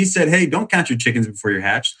date? And he said, hey, don't count your chickens before you're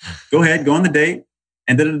hatched. Go ahead, go on the date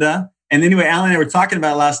and da-da-da. And anyway, Allie and I were talking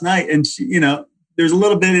about it last night and she, there's a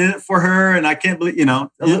little bit in it for her. And I can't believe,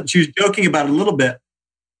 she was joking about it a little bit.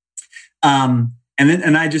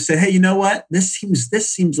 And I just said, hey, you know what? This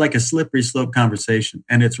seems like a slippery slope conversation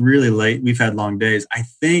and it's really late. We've had long days. I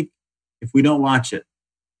think if we don't watch it,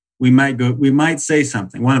 we might say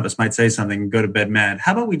something. One of us might say something and go to bed mad.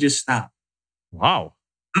 How about we just stop? Wow.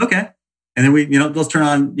 Okay. And then let's turn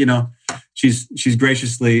on, she's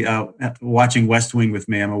graciously watching West Wing with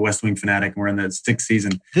me. I'm a West Wing fanatic, and we're in the 6th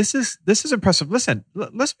season. This is impressive. Listen,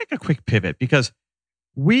 let's make a quick pivot, because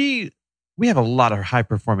we have a lot of high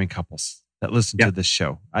performing couples that listen to this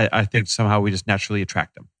show. I think somehow we just naturally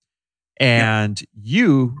attract them. And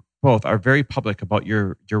you both are very public about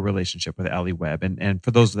your relationship with Allie Webb. And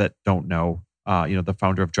for those that don't know, the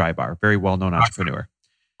founder of Dry Bar, very well-known entrepreneur.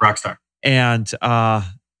 Rockstar. And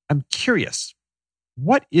I'm curious,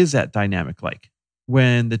 what is that dynamic like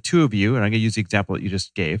when the two of you, and I'm going to use the example that you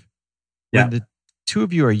just gave, when the two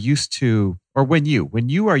of you are used to, or when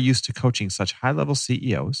you are used to coaching such high-level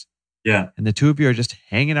CEOs, and the two of you are just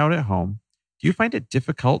hanging out at home, do you find it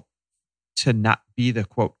difficult to not be the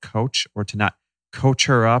quote coach, or to not coach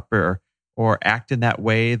her up, or act in that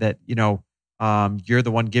way that, you're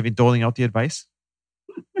the one doling out the advice?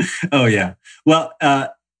 Oh, yeah. Well,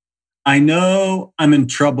 I know I'm in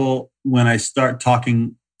trouble when I start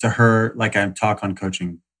talking to her like I talk on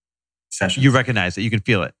coaching sessions. You recognize it. You can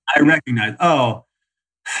feel it. I recognize,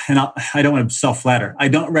 and I don't want to self-flatter. I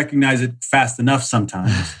don't recognize it fast enough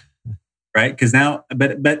sometimes. Right? Because now,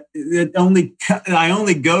 but I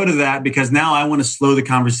only go to that because now I want to slow the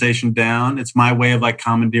conversation down. It's my way of like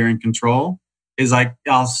commandeering control. Is like,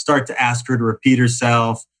 I'll start to ask her to repeat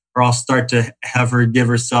herself, or I'll start to have her give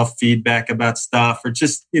herself feedback about stuff, or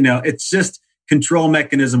just, it's just control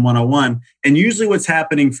mechanism 101. And usually what's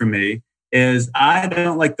happening for me is I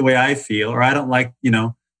don't like the way I feel, or I don't like,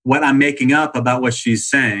 what I'm making up about what she's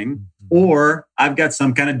saying, or I've got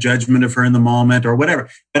some kind of judgment of her in the moment or whatever.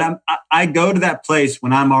 But I go to that place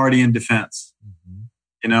when I'm already in defense,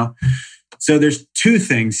 So there's two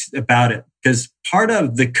things about it, because part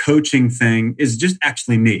of the coaching thing is just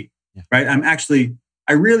actually me, right?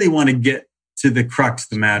 I really want to get to the crux of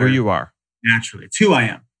the matter. Who you are. Naturally. It's who I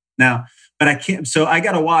am. Now, but I can't, so I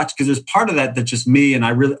got to watch, because there's part of that that's just me. And I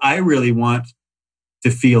really want to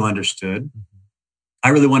feel understood. I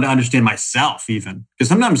really want to understand myself even, because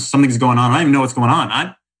sometimes something's going on. I don't even know what's going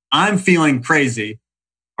on. I'm feeling crazy,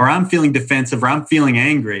 or I'm feeling defensive, or I'm feeling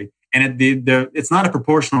angry. And it's not a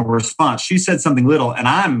proportional response. She said something little and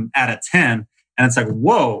I'm at a 10, and it's like,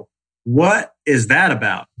 whoa, what is that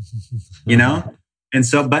about? And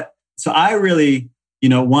so I really,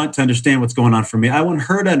 want to understand what's going on for me. I want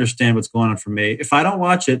her to understand what's going on for me. If I don't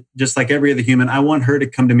watch it, just like every other human, I want her to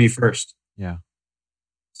come to me first. Yeah.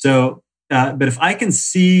 So, but if I can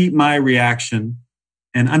see my reaction,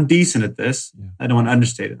 and I'm decent at this, I don't want to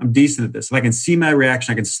understate it. I'm decent at this. If I can see my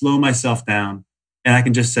reaction, I can slow myself down, and I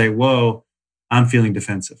can just say, whoa, I'm feeling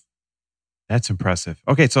defensive. That's impressive.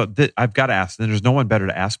 Okay, so I've got to ask, and there's no one better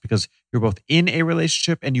to ask, because you're both in a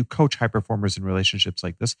relationship and you coach high performers in relationships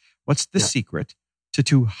like this. What's the secret to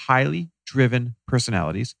two highly driven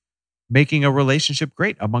personalities making a relationship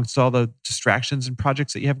great amongst all the distractions and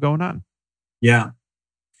projects that you have going on? Yeah.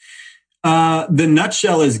 The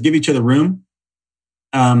nutshell is give each other room.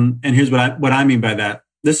 And here's what I mean by that.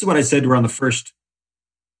 This is what I said to her on the first,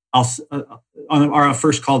 on our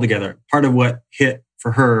first call together. Part of what hit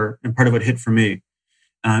for her and part of what hit for me,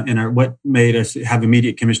 and what made us have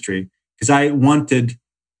immediate chemistry. Because I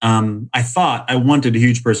thought I wanted a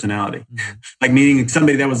huge personality, like meaning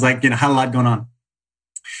somebody that was like, had a lot going on.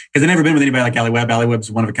 Because I've never been with anybody like Allie Webb. Allie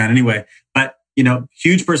Webb's one of a kind anyway. But,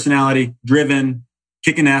 huge personality, driven,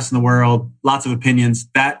 kicking ass in the world, lots of opinions.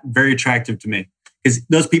 That very attractive to me. Because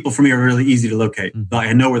those people for me are really easy to locate. Like,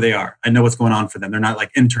 I know where they are. I know what's going on for them. They're not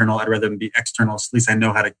like internal. I'd rather them be external. At least I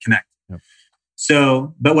know how to connect. Yep.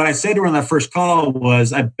 So, but what I said to her on that first call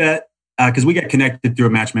was, I bet, because we got connected through a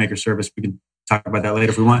matchmaker service. We can talk about that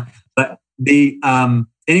later if we want. But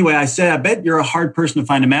anyway, I said, I bet you're a hard person to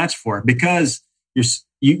find a match for, because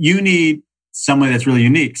you need someone that's really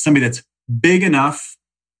unique, somebody that's big enough,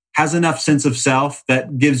 has enough sense of self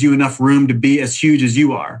that gives you enough room to be as huge as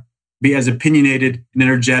you are, be as opinionated and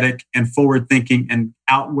energetic and forward thinking and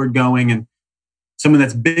outward going, and someone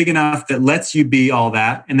that's big enough that lets you be all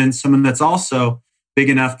that. And then someone that's also big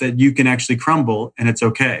enough that you can actually crumble and it's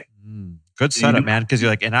okay. Good setup, man. Because you're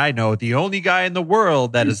like, and I know the only guy in the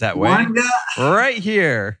world that is that way. Right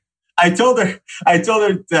here. I told her, I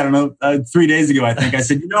don't know, 3 days ago, I think. I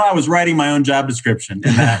said, I was writing my own job description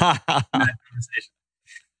in that conversation.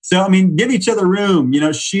 So, give each other room.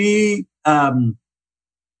 She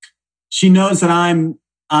knows that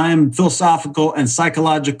I'm philosophical and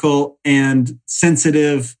psychological and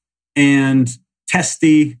sensitive and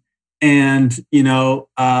testy and,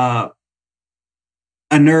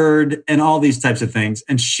 a nerd and all these types of things.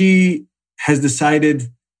 And she has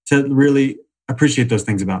decided to really appreciate those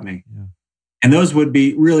things about me. Yeah. And those would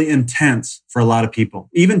be really intense for a lot of people,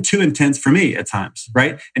 even too intense for me at times,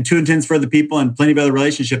 right? And too intense for other people, and plenty of other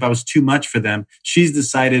relationship. I was too much for them. She's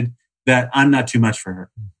decided that I'm not too much for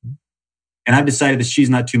her. Mm-hmm. And I've decided that she's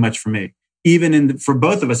not too much for me. Even for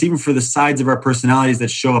both of us, even for the sides of our personalities that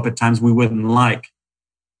show up at times we wouldn't like,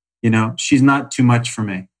 she's not too much for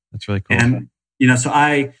me. That's really cool. And,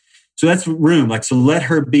 so that's room. Like, so let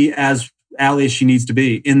her be as Allie as she needs to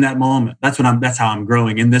be in that moment. That's how I'm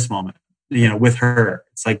growing in this moment. With her,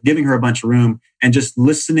 it's like giving her a bunch of room and just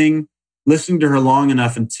listening to her long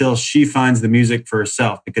enough until she finds the music for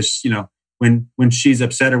herself. Because, when she's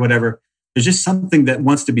upset or whatever, there's just something that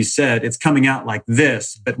wants to be said. It's coming out like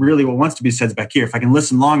this, but really what wants to be said is back here. If I can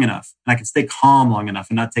listen long enough and I can stay calm long enough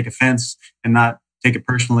and not take offense and not take it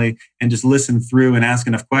personally and just listen through and ask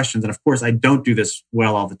enough questions. And of course, I don't do this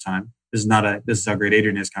well all the time. This is how great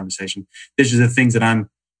Adrian is conversation. These are the things that I'm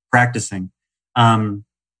practicing.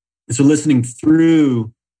 So listening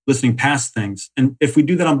past things. And if we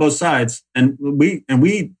do that on both sides, and we I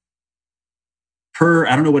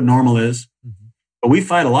don't know what normal is, mm-hmm. but we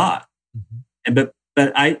fight a lot. Mm-hmm.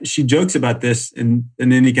 But she jokes about this in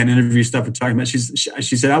any kind of interview stuff we're talking about. She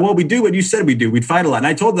said, well, we do what you said we do. We'd fight a lot. And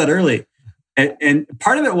I told that early. And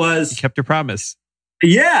part of it was... You kept your promise.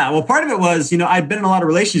 Yeah. Well, part of it was, I'd been in a lot of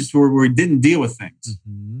relationships where we didn't deal with things.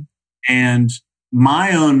 Mm-hmm. And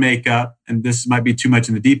my own makeup, and this might be too much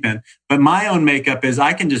in the deep end, but my own makeup is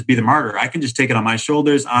I can just be the martyr. I can just take it on my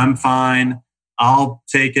shoulders. I'm fine. I'll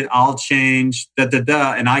take it. I'll change,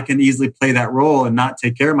 and I can easily play that role and not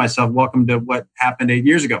take care of myself. Welcome to what happened 8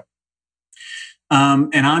 years ago.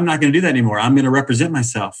 And I'm not going to do that anymore. I'm going to represent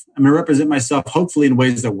myself. I'm going to represent myself, hopefully in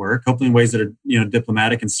ways that work, hopefully in ways that are,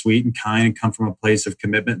 diplomatic and sweet and kind and come from a place of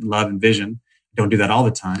commitment and love and vision. Don't do that all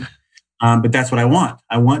the time. But that's what I want.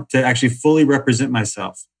 I want to actually fully represent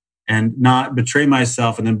myself and not betray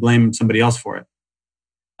myself and then blame somebody else for it.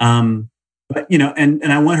 But,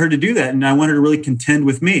 and I want her to do that. And I want her to really contend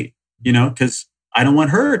with me, because I don't want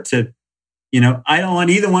her to, I don't want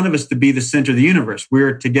either one of us to be the center of the universe.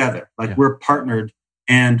 We're together, We're partnered.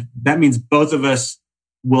 And that means both of us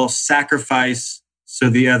will sacrifice so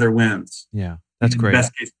the other wins. Yeah, that's great.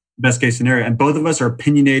 Best case scenario. And both of us are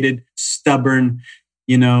opinionated, stubborn,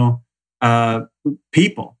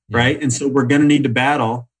 people, right? And so we're going to need to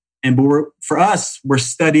battle. And for us, we're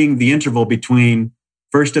studying the interval between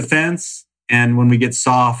first offense and when we get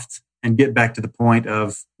soft and get back to the point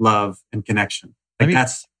of love and connection.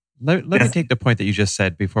 Let me take the point that you just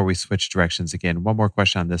said before we switch directions again. One more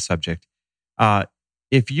question on this subject.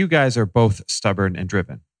 If you guys are both stubborn and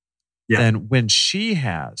driven, then when she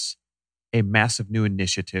has a massive new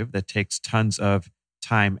initiative that takes tons of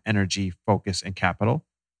time, energy, focus, and capital,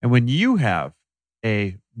 and when you have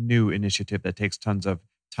a new initiative that takes tons of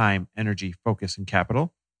time, energy, focus, and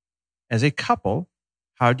capital, as a couple,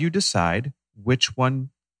 how do you decide which one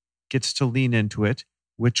gets to lean into it,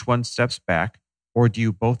 which one steps back, or do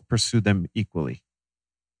you both pursue them equally?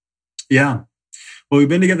 Yeah. Well, we've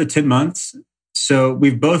been together 10 months, so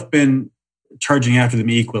we've both been charging after them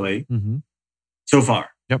equally so far.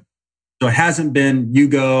 Yep. So it hasn't been you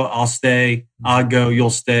go, I'll stay, I'll go, you'll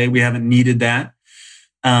stay. We haven't needed that.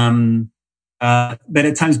 But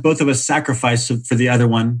at times, both of us sacrifice for the other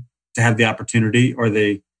one to have the opportunity, or in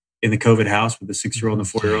the COVID house with the 6-year-old and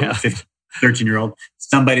the 4-year-old and the 13-year-old.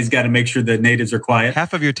 Somebody's got to make sure the natives are quiet.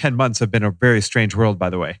 Half of your 10 months have been a very strange world, by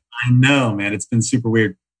the way. I know, man. It's been super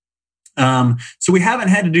weird. So we haven't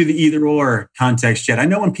had to do the either or context yet. I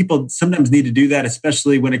know when people sometimes need to do that,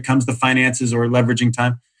 especially when it comes to finances or leveraging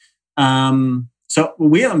time. So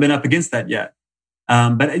we haven't been up against that yet.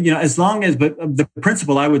 But the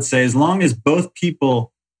principle I would say, as long as both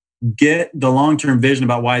people get the long-term vision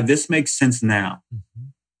about why this makes sense now,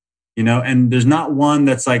 and there's not one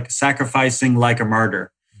that's like sacrificing like a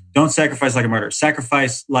martyr. Don't sacrifice like a martyr.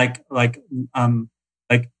 Sacrifice like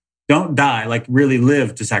don't die, like really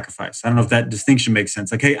live to sacrifice. I don't know if that distinction makes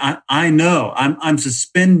sense. Like, hey, I know I'm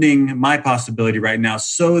suspending my possibility right now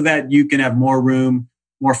so that you can have more room,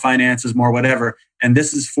 more finances, more whatever. And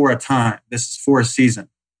this is for a time. This is for a season.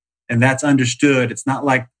 And that's understood. It's not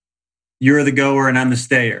like you're the goer and I'm the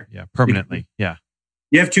stayer. Yeah, permanently. Yeah.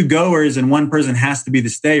 You have two goers and one person has to be the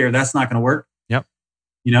stayer. That's not going to work. Yep.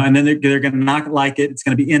 And then they're going to not like it. It's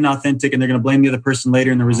going to be inauthentic and they're going to blame the other person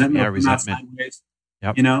later, and the resentment will come out sideways.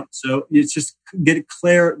 Yep. So it's just get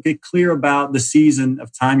clear about the season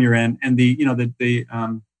of time you're in, and the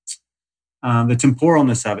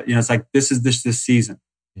temporalness of it. It's like this is this season.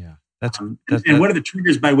 Yeah. And what are the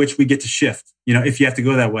triggers by which we get to shift? If you have to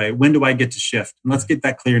go that way, when do I get to shift? And let's get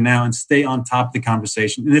that clear now and stay on top of the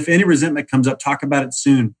conversation. And if any resentment comes up, talk about it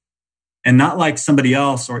soon. And not like somebody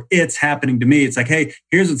else or it's happening to me. It's like, hey,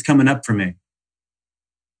 here's what's coming up for me.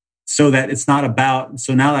 So that it's not about,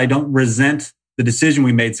 so now I don't resent the decision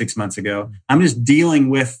we made 6 months ago. I'm just dealing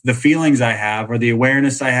with the feelings I have or the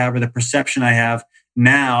awareness I have or the perception I have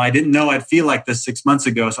now. I didn't know I'd feel like this 6 months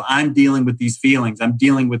ago. So I'm dealing with these feelings. I'm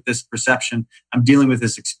dealing with this perception. I'm dealing with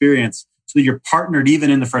this experience. So you're partnered even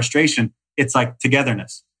in the frustration. It's like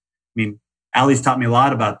togetherness. I mean, Allie's taught me a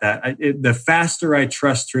lot about that. The faster I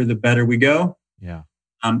trust her, the better we go. Yeah.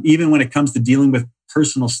 Even when it comes to dealing with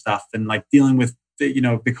personal stuff and like dealing with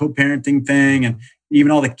the co-parenting thing and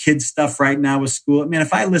even all the kids stuff right now with school. I mean,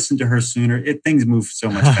 if I listen to her sooner, things move so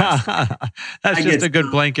much faster. That's just a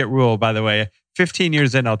good blanket rule, by the way. 15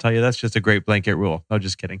 years in, I'll tell you, that's just a great blanket rule. No,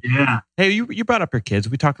 just kidding. Yeah. Hey, you brought up your kids.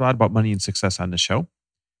 We talk a lot about money and success on the show.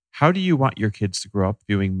 How do you want your kids to grow up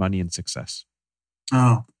viewing money and success?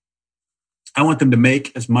 Oh, I want them to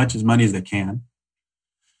make as much as money as they can.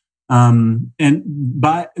 Let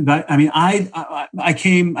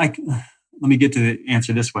me get to the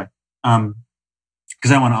answer this way.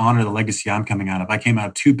 Because I want to honor the legacy I'm coming out of. I came out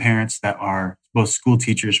of two parents that are both school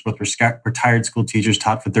teachers, both retired school teachers,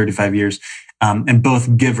 taught for 35 years, and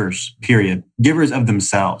both givers, period. Givers of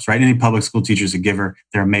themselves, right? Any public school teacher is a giver.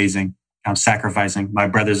 They're amazing. Sacrificing. My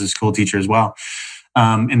brother's a school teacher as well.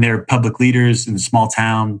 And they're public leaders in a small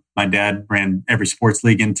town. My dad ran every sports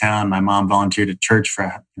league in town. My mom volunteered at church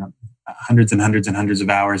for hundreds and hundreds and hundreds of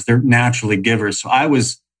hours. They're naturally givers. So I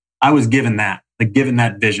was given that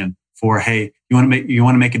vision for, hey, you want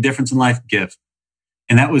to make a difference in life, give.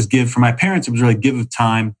 And that was give for my parents. It was really give of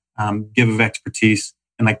time, give of expertise,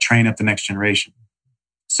 and like train up the next generation.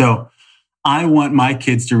 So I want my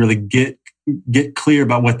kids to really get clear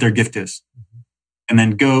about what their gift is. And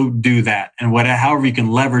then go do that. And however you can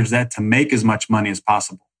leverage that to make as much money as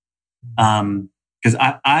possible. Because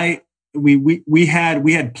we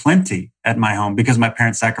had plenty at my home because my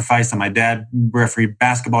parents sacrificed and my dad refereed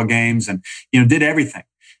basketball games and, did everything,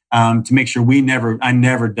 to make sure I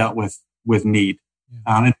never dealt with need.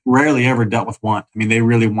 And rarely ever dealt with want. I mean, they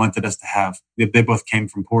really wanted us to have, they both came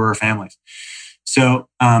from poorer families. So,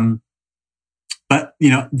 but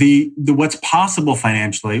the what's possible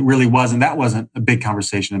financially really wasn't a big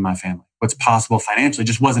conversation in my family. What's possible financially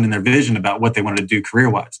just wasn't in their vision about what they wanted to do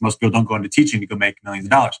career-wise. Most people don't go into teaching to go make millions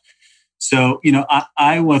of dollars. So,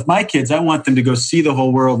 I with my kids, I want them to go see the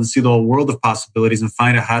whole world and see the whole world of possibilities and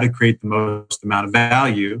find out how to create the most amount of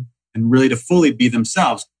value and really to fully be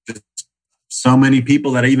themselves. So many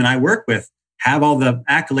people that even I work with have all the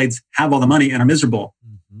accolades, have all the money, and are miserable.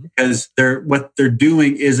 Because what they're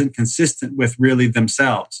doing isn't consistent with really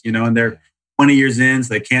themselves, and they're 20 years in,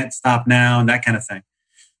 so they can't stop now and that kind of thing.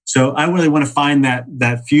 So I really want to find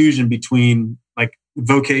that fusion between like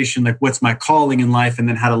vocation, like what's my calling in life, and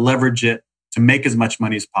then how to leverage it to make as much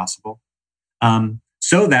money as possible,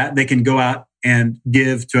 so that they can go out and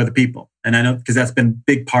give to other people. And I know because that's been a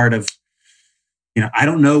big part of, I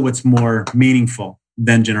don't know what's more meaningful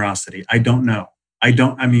than generosity. I don't know.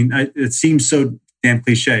 It seems so damn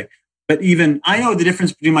cliche. But even I know the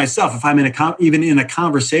difference between myself, if I'm even in a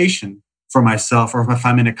conversation for myself, or if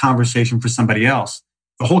I'm in a conversation for somebody else,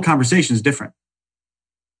 the whole conversation is different.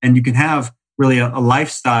 And you can have really a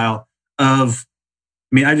lifestyle of,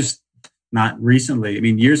 not recently,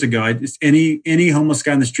 years ago, any homeless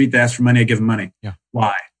guy on the street that asks for money, I give him money. Yeah.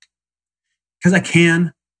 Why? Because I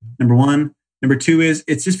can, number one. Number two is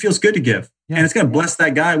it just feels good to give. Yeah. And it's going to bless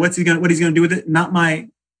that guy. What he's going to do with it? Not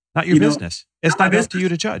your business. It's not up to you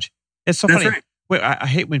to judge. It's so funny. Right. Wait, I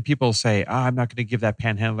hate when people say, I'm not going to give that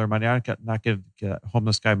panhandler money. I'm not going to give that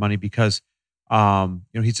homeless guy money because,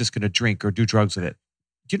 he's just going to drink or do drugs with it.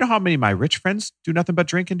 Do you know how many of my rich friends do nothing but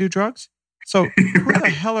drink and do drugs? So who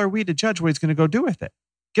the hell are we to judge what he's going to go do with it?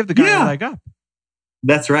 Give the guy a leg up.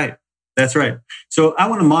 That's right. So I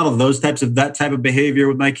want to model that type of behavior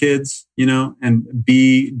with my kids, and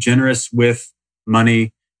be generous with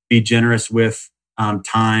money, be generous with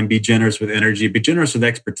time, be generous with energy, be generous with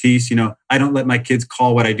expertise. I don't let my kids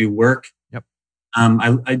call what I do work. Yep.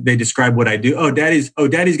 They describe what I do. Daddy's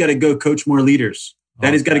got to go coach more leaders.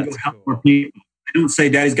 Daddy's got to go help more people. I don't say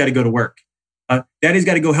daddy's got to go to work. Daddy's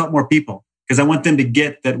got to go help more people because I want them to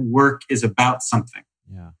get that work is about something.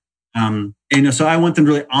 Yeah. So I want them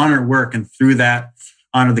to really honor work and through that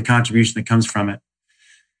honor the contribution that comes from it.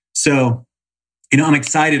 So, I'm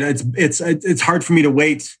excited. It's hard for me to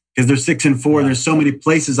wait because they're 6 and 4 and there's so many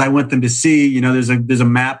places I want them to see. There's a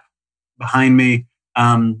map behind me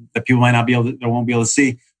that people might not be able to, won't be able to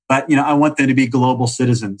see. But, I want them to be global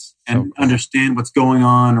citizens and understand what's going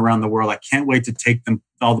on around the world. I can't wait to take them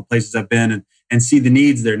to all the places I've been and see the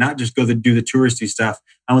needs there, not just do the touristy stuff.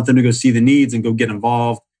 I want them to go see the needs and go get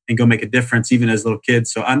involved and go make a difference, even as little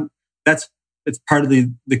kids. So it's part of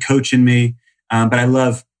the coach in me. But I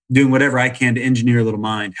love doing whatever I can to engineer a little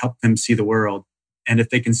mind, help them see the world. And if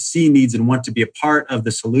they can see needs and want to be a part of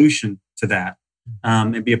the solution to that,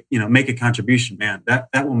 and make a contribution, man,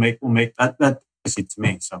 that will make that to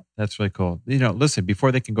me. So that's really cool. Listen,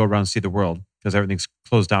 before they can go around and see the world, because everything's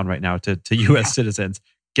closed down right now to U.S. citizens,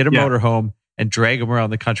 get a motorhome and drag them around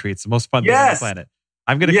the country. It's the most fun thing on the planet.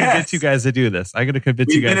 I'm going to convince you guys to do this. I'm going to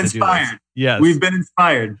convince you guys to do this. Yes. We've been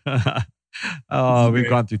inspired. We've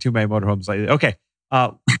gone through too many motorhomes lately. Okay.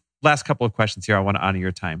 Last couple of questions here. I want to honor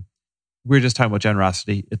your time. We were just talking about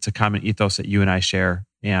generosity. It's a common ethos that you and I share.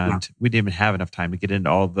 And we didn't even have enough time to get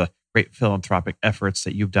into all the great philanthropic efforts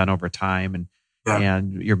that you've done over time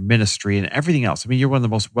and your ministry and everything else. I mean, you're one of the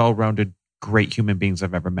most well-rounded, great human beings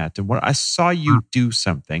I've ever met. And what I saw you do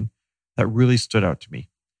something that really stood out to me.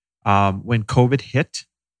 When COVID hit,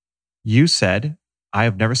 you said, I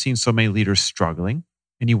have never seen so many leaders struggling,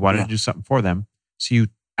 and you wanted to do something for them. So you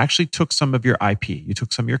actually took some of your IP, you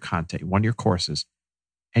took some of your content, one of your courses,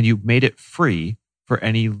 and you made it free for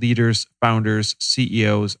any leaders, founders,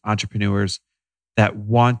 CEOs, entrepreneurs that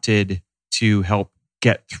wanted to help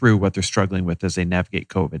get through what they're struggling with as they navigate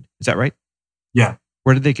COVID. Is that right? Yeah.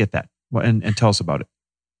 Where did they get that? And tell us about it.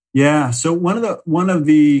 Yeah. So one of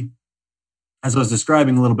the, as I was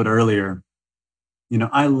describing a little bit earlier,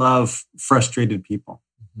 I love frustrated people.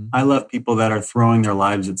 Mm-hmm. I love people that are throwing their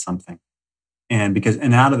lives at something.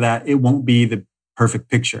 And out of that, it won't be the perfect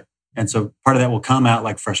picture. And so part of that will come out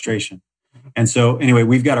like frustration. And so anyway,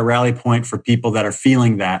 we've got a rally point for people that are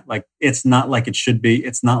feeling that. Like, it's not like it should be.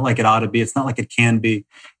 It's not like it ought to be. It's not like it can be.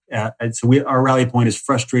 Our rally point is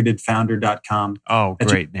frustratedfounder.com. Oh,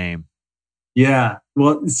 great name. Yeah.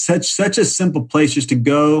 Well, it's such a simple place just to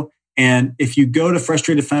go. And if you go to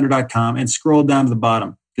frustratedfounder.com and scroll down to the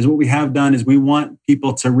bottom, because what we have done is we want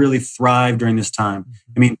people to really thrive during this time.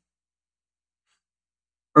 Any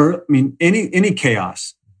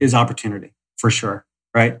chaos is opportunity for sure,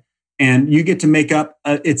 right? And you get to make up,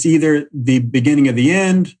 it's either the beginning of the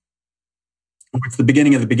end or it's the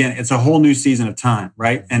beginning of the beginning. It's a whole new season of time,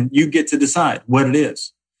 right? And you get to decide what it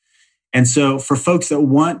is. And so for folks that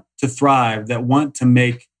want to thrive, that want to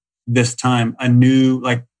make this time a new,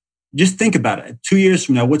 just think about it. 2 years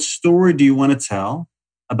from now, what story do you want to tell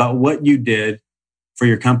about what you did for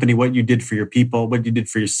your company, what you did for your people, what you did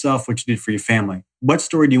for yourself, what you did for your family? What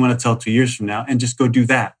story do you want to tell 2 years from now? And just go do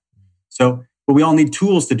that. But we all need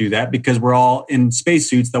tools to do that because we're all in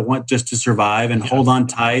spacesuits that want just to survive and hold on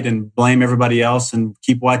tight and blame everybody else and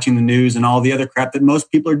keep watching the news and all the other crap that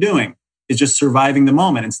most people are doing is just surviving the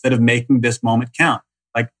moment instead of making this moment count.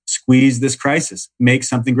 Like, squeeze this crisis, make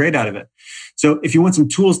something great out of it. So if you want some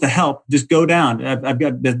tools to help, just go down. I've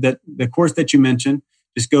got the course that you mentioned.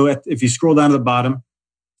 Just go if you scroll down to the bottom,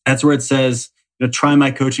 that's where it says, try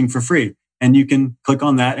my coaching for free. And you can click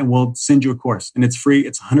on that and we'll send you a course. And it's free.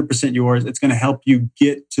 It's 100% yours. It's going to help you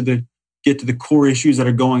get to the core issues that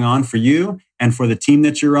are going on for you and for the team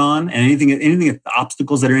that you're on, and anything the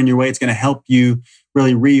obstacles that are in your way. It's going to help you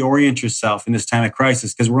really reorient yourself in this time of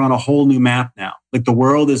crisis, because we're on a whole new map now. Like, the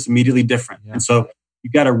world is immediately different. Yeah. And so you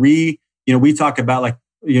got to we talk about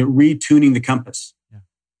retuning the compass. Yeah.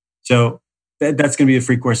 So that's going to be a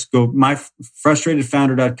free course. Go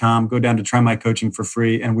frustratedfounder.com, go down to try my coaching for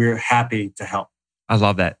free, and we're happy to help. I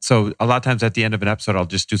love that. So a lot of times at the end of an episode, I'll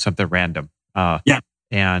just do something random.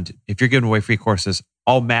 And if you're giving away free courses,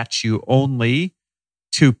 I'll match you only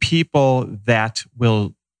to people that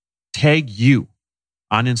will tag you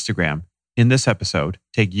on Instagram in this episode,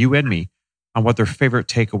 tag you and me on what their favorite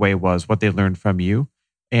takeaway was, what they learned from you.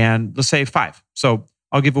 And let's say 5. So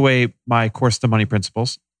I'll give away my course, The Money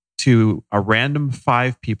Principles, to a random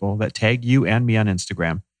 5 people that tag you and me on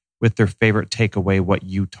Instagram with their favorite takeaway, what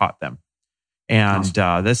you taught them. And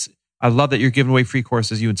I love that you're giving away free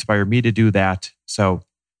courses. You inspire me to do that. So,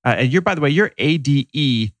 and by the way, you're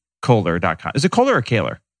adekoehler.com. Is it Koehler or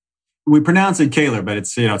Koehler? We pronounce it Koehler, but it's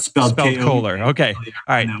spelled Koehler. Okay.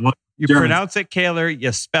 All right. You pronounce it Koehler,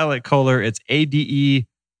 you spell it Koehler. It's ADE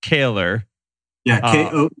Koehler. Yeah,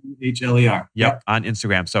 Koehler. Yep, on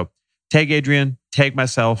Instagram. So tag Adrian, tag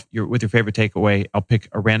myself with your favorite takeaway. I'll pick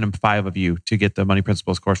a random 5 of you to get the Money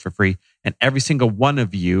Principles course for free. And every single one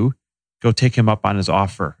of you, go take him up on his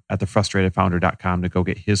offer at thefrustratedfounder.com to go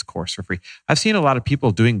get his course for free. I've seen a lot of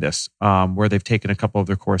people doing this where they've taken a couple of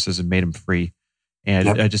their courses and made them free. And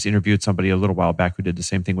I just interviewed somebody a little while back who did the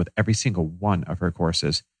same thing with every single one of her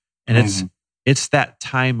courses. And it's that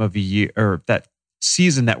time of year, or that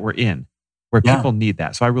season that we're in, where people need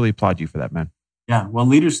that. So I really applaud you for that, man. Yeah. Well,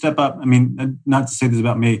 leaders step up. I mean, not to say this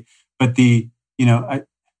about me, but it's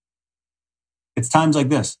times like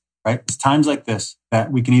this. right? It's times like this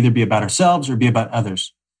that we can either be about ourselves or be about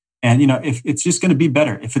others. And, if it's just going to be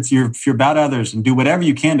better, if you're about others and do whatever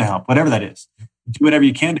you can to help, whatever that is, do whatever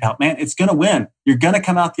you can to help, man, it's going to win. You're going to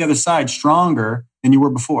come out the other side stronger than you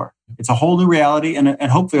were before. It's a whole new reality and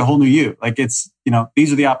hopefully a whole new you. Like these are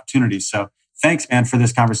the opportunities. So thanks, man, for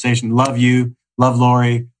this conversation. Love you. Love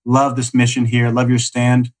Lori. Love this mission here. Love your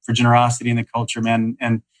stand for generosity in the culture, man.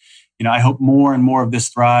 And, I hope more and more of this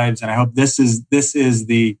thrives. And I hope this is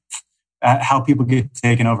the, how people get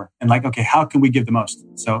taken over and okay, how can we give the most?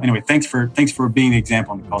 So anyway, thanks for being the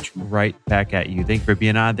example in the culture. Right back at you. Thank you for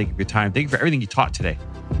being on. Thank you for your time. Thank you for everything you taught today.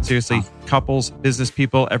 Seriously, couples, business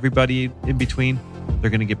people, everybody in between, they're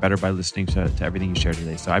going to get better by listening to everything you shared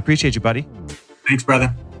today. So I appreciate you, buddy. Thanks,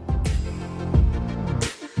 brother.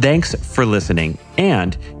 Thanks for listening.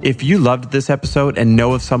 And if you loved this episode and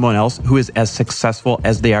know of someone else who is as successful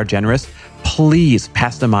as they are generous, please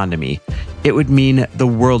pass them on to me. It would mean the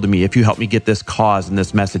world to me if you help me get this cause and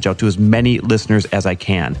this message out to as many listeners as I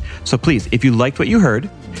can. So please, if you liked what you heard,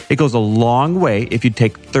 it goes a long way if you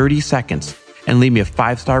take 30 seconds and leave me a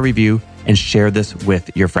 5-star review and share this with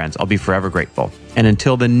your friends. I'll be forever grateful. And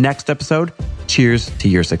until the next episode, cheers to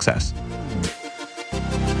your success.